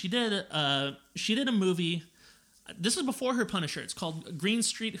movies. She did a movie. This was before her Punisher. It's called Green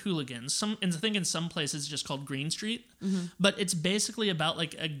Street Hooligans. I think in some places it's just called Green Street. Mm-hmm. But it's basically about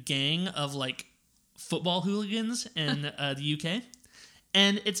like a gang of like football hooligans in the UK.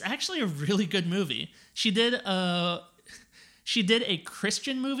 And it's actually a really good movie. She did a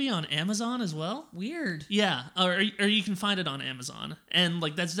Christian movie on Amazon as well. Weird. Yeah, or you can find it on Amazon. And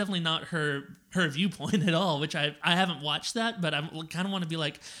like that's definitely not her viewpoint at all, which I haven't watched that, but I kind of want to be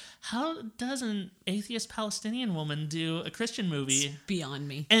like, how does an atheist Palestinian woman do a Christian movie? It's beyond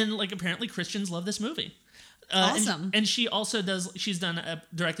me. And like apparently Christians love this movie. Awesome. And she also she's done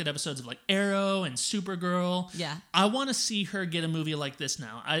directed episodes of like Arrow and Supergirl. Yeah. I want to see her get a movie like this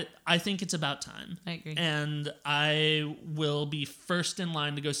now. I think it's about time. I agree. And I will be first in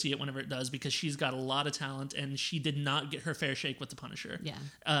line to go see it whenever it does because she's got a lot of talent and she did not get her fair shake with The Punisher.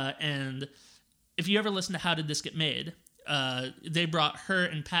 Yeah. And if you ever listen to How Did This Get Made, they brought her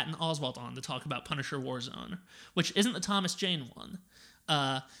and Patton Oswalt on to talk about Punisher Warzone, which isn't the Thomas Jane one.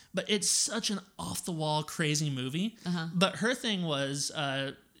 But it's such an off-the-wall, crazy movie. Uh-huh. But her thing was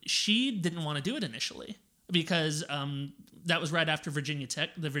she didn't want to do it initially because that was right after the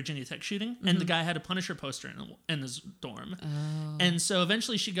Virginia Tech shooting, and the guy had a Punisher poster in his dorm. Oh. And so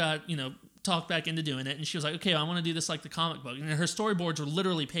eventually she got, talked back into doing it, and she was like, okay, I want to do this like the comic book. And her storyboards were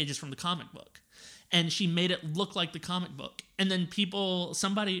literally pages from the comic book. And she made it look like the comic book. And then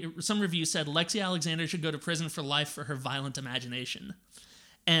some review said Lexi Alexander should go to prison for life for her violent imagination.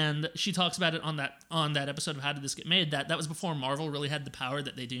 And she talks about it on that episode of How Did This Get Made, that was before Marvel really had the power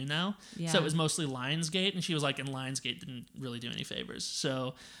that they do now. Yeah. So it was mostly Lionsgate, and she was like, and Lionsgate didn't really do any favors.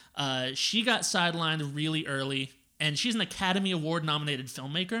 So she got sidelined really early, and she's an Academy Award nominated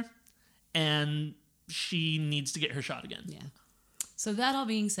filmmaker, and she needs to get her shot again. Yeah. So that all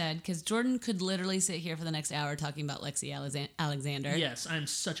being said, because Jordan could literally sit here for the next hour talking about Lexi Alexander. Yes, I'm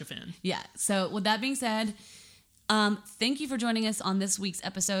such a fan. Yeah. So with that being said, thank you for joining us on this week's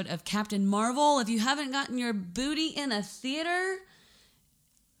episode of Captain Marvel. If you haven't gotten your booty in a theater,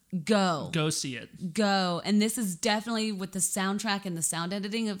 go See it. Go. And this is definitely with the soundtrack and the sound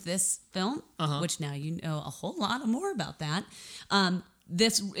editing of this film, which now you know a whole lot more about that.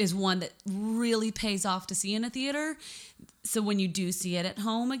 This is one that really pays off to see in a theater. So when you do see it at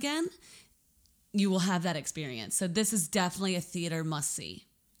home again, you will have that experience. So this is definitely a theater must-see.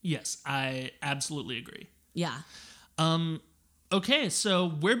 Yes, I absolutely agree. Yeah. Okay,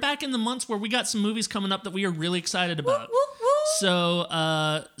 so we're back in the months where we got some movies coming up that we are really excited about. Woo, woo,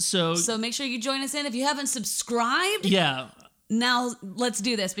 woo. So make sure you join us in. If you haven't subscribed, yeah. Now let's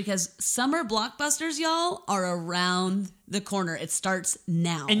do this, because summer blockbusters, y'all, are around the corner. It starts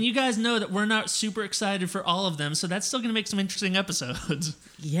now. And you guys know that we're not super excited for all of them, so that's still going to make some interesting episodes.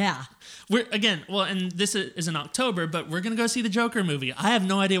 Yeah. And this is in October, but we're going to go see the Joker movie. I have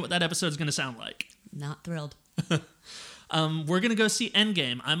no idea what that episode is going to sound like. Not thrilled. We're going to go see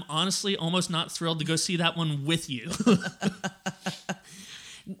Endgame. I'm honestly almost not thrilled to go see that one with you.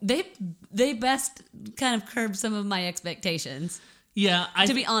 They best kind of curb some of my expectations. Yeah,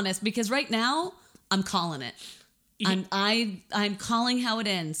 to be honest, because right now I'm calling it. I'm calling how it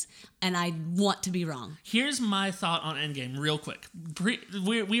ends, and I want to be wrong. Here's my thought on Endgame, real quick.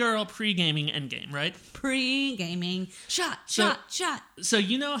 We are all pre-gaming Endgame, right? Pre-gaming. Shot. So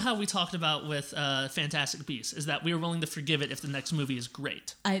you know how we talked about with Fantastic Beasts, is that we are willing to forgive it if the next movie is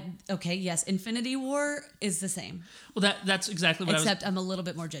great. Yes. Infinity War is the same. Well, that's exactly what Except I'm a little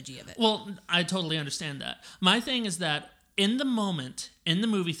bit more judgy of it. Well, I totally understand that. My thing is that in the moment, in the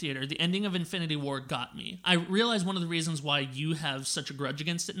movie theater, the ending of Infinity War got me. I realize one of the reasons why you have such a grudge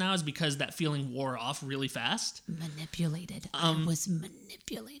against it now is because that feeling wore off really fast. Manipulated. I was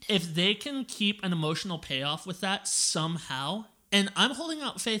manipulated. If they can keep an emotional payoff with that somehow, and I'm holding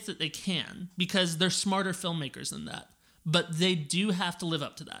out faith that they can, because they're smarter filmmakers than that, but they do have to live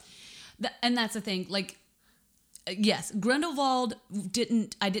up to that. And that's the thing. Like, yes, Grindelwald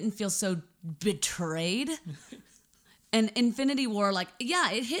I didn't feel so betrayed. And Infinity War, like,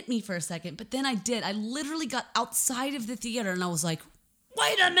 yeah, it hit me for a second, but then I literally got outside of the theater and I was like,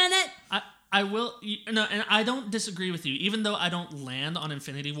 wait a minute. I will, and I don't disagree with you, even though I don't land on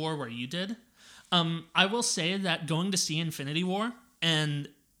Infinity War where you did. I will say that going to see Infinity War and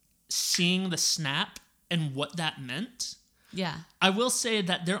seeing the snap and what that meant. Yeah. I will say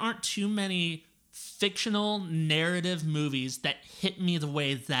that there aren't too many fictional narrative movies that hit me the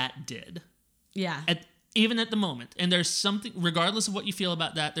way that did. Yeah. Even at the moment. And there's something, regardless of what you feel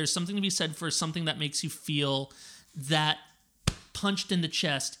about that, there's something to be said for something that makes you feel that punched in the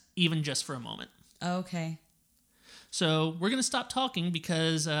chest, even just for a moment. Okay. So we're going to stop talking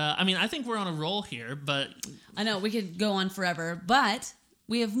because, I think we're on a roll here, but... I know, we could go on forever, but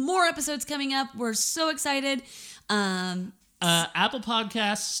we have more episodes coming up. We're so excited. Apple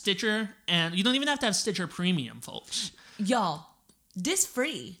Podcasts, Stitcher, and you don't even have to have Stitcher Premium, folks. Y'all, this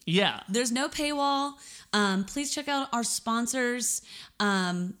free. Yeah. There's no paywall. Please check out our sponsors.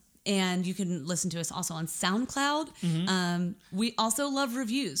 And you can listen to us also on SoundCloud. Mm-hmm. We also love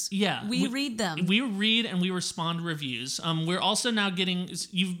reviews. Yeah. We read them. We read and we respond to reviews. We're also now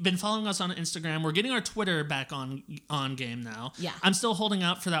you've been following us on Instagram. We're getting our Twitter back on game now. Yeah. I'm still holding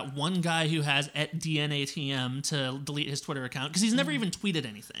out for that one guy who has @DNATM to delete his Twitter account because he's never even tweeted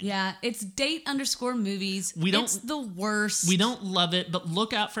anything. Yeah. It's _movies. It's the worst. We don't love it, but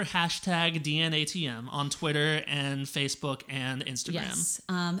look out for #DNATM on Twitter and Facebook and Instagram. Yes.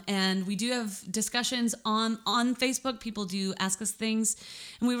 And we do have discussions on Facebook. People do ask us things,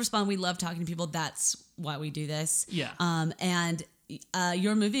 and we respond. We love talking to people. That's why we do this. Yeah. And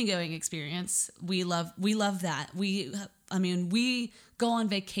your movie going experience, we love that. We go on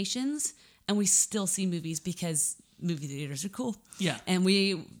vacations and we still see movies because movie theaters are cool. Yeah. And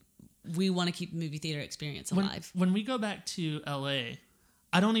we want to keep the movie theater experience alive. When we go back to LA,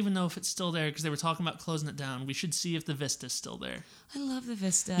 I don't even know if it's still there because they were talking about closing it down. We should see if the Vista's still there. I love the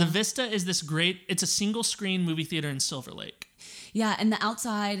Vista. The Vista is this it's a single screen movie theater in Silver Lake. Yeah, and the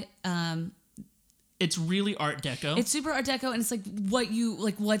outside, it's really Art Deco. It's super Art Deco, and it's like what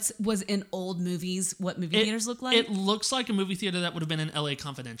was in old movies, what movie theaters look like. It looks like a movie theater that would have been in LA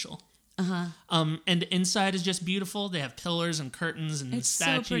Confidential. And the inside is just beautiful. They have pillars and curtains and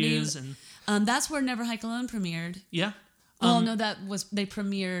statues. So pretty. That's where Never Hike Alone premiered. Yeah. No, they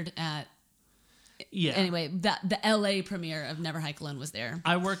premiered at... Yeah. Anyway, the LA premiere of Never Hike Alone was there.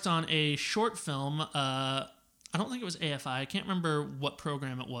 I worked on a short film. I don't think it was AFI. I can't remember what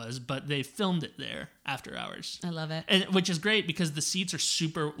program it was, but they filmed it there after hours. I love it. Which is great because the seats are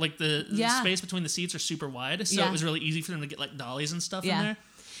super, like the space between the seats are super wide. So it was really easy for them to get like dollies and stuff in there.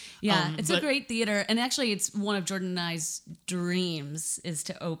 Yeah, it's a great theater. And actually, it's one of Jordan and I's dreams is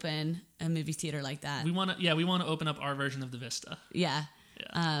to open a movie theater like that. We want to open up our version of the Vista. Yeah.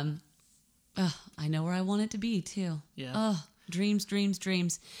 I know where I want it to be, too. Yeah. Oh, dreams.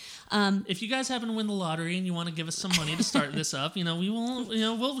 If you guys happen to win the lottery and you want to give us some money to start this up,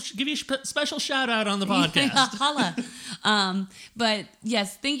 we'll give you a special shout out on the podcast. Holla. But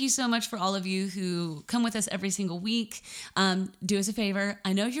yes, thank you so much for all of you who come with us every single week. Do us a favor.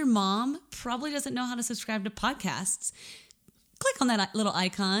 I know your mom probably doesn't know how to subscribe to podcasts. Click on that little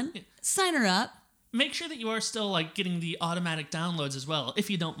icon, sign her up. Make sure that you are still like getting the automatic downloads as well, if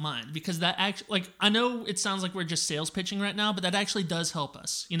you don't mind, because that actually, I know it sounds like we're just sales pitching right now, but that actually does help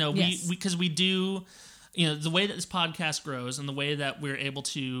us. Because we do, the way that this podcast grows and the way that we're able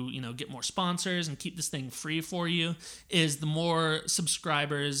to, get more sponsors and keep this thing free for you is the more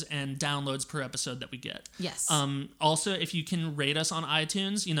subscribers and downloads per episode that we get. Yes. Also, if you can rate us on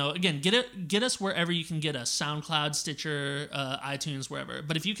iTunes, again, get us wherever you can get us, SoundCloud, Stitcher, iTunes, wherever.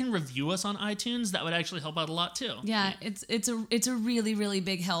 But if you can review us on iTunes, that would actually help out a lot too. Yeah, it's a really, really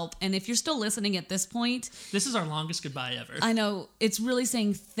big help. And if you're still listening at this point, this is our longest goodbye ever. I know. It's really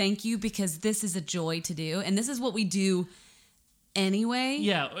saying thank you because this is a joy to do. And this is what we do anyway.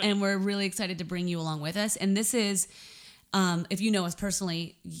 Yeah. And we're really excited to bring you along with us. And this is, if you know us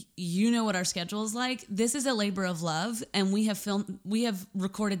personally, you know what our schedule is like. This is a labor of love. And we have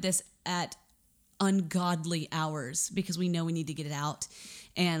recorded this at ungodly hours because we know we need to get it out.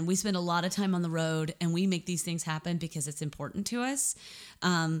 And we spend a lot of time on the road and we make these things happen because it's important to us.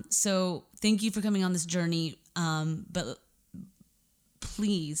 So thank you for coming on this journey. But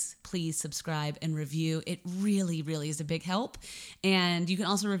please subscribe and review. It really, really is a big help. And you can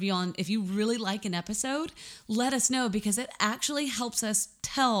also review on, if you really like an episode, let us know because it actually helps us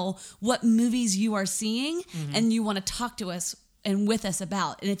tell what movies you are seeing and you want to talk to us and with us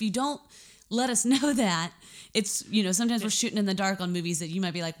about. And if you don't let us know that, it's, sometimes we're shooting in the dark on movies that you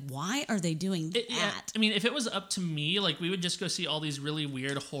might be like, why are they doing that? Yeah. I mean, if it was up to me, like we would just go see all these really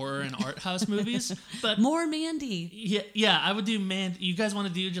weird horror and art house movies. But more Mandy. Yeah, I would do Mandy. You guys want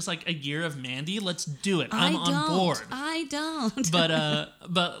to do just like a year of Mandy? Let's do it. I'm on board. I don't.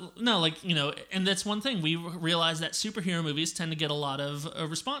 But no, and that's one thing. We realize that superhero movies tend to get a lot of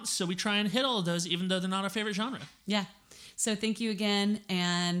response, so we try and hit all of those, even though they're not our favorite genre. Yeah. So thank you again,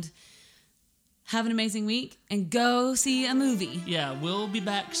 and have an amazing week and go see a movie. Yeah, we'll be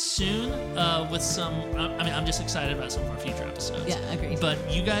back soon with some... I'm just excited about some of our future episodes. Yeah, agreed. But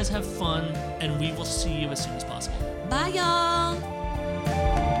you guys have fun, and we will see you as soon as possible. Bye, y'all.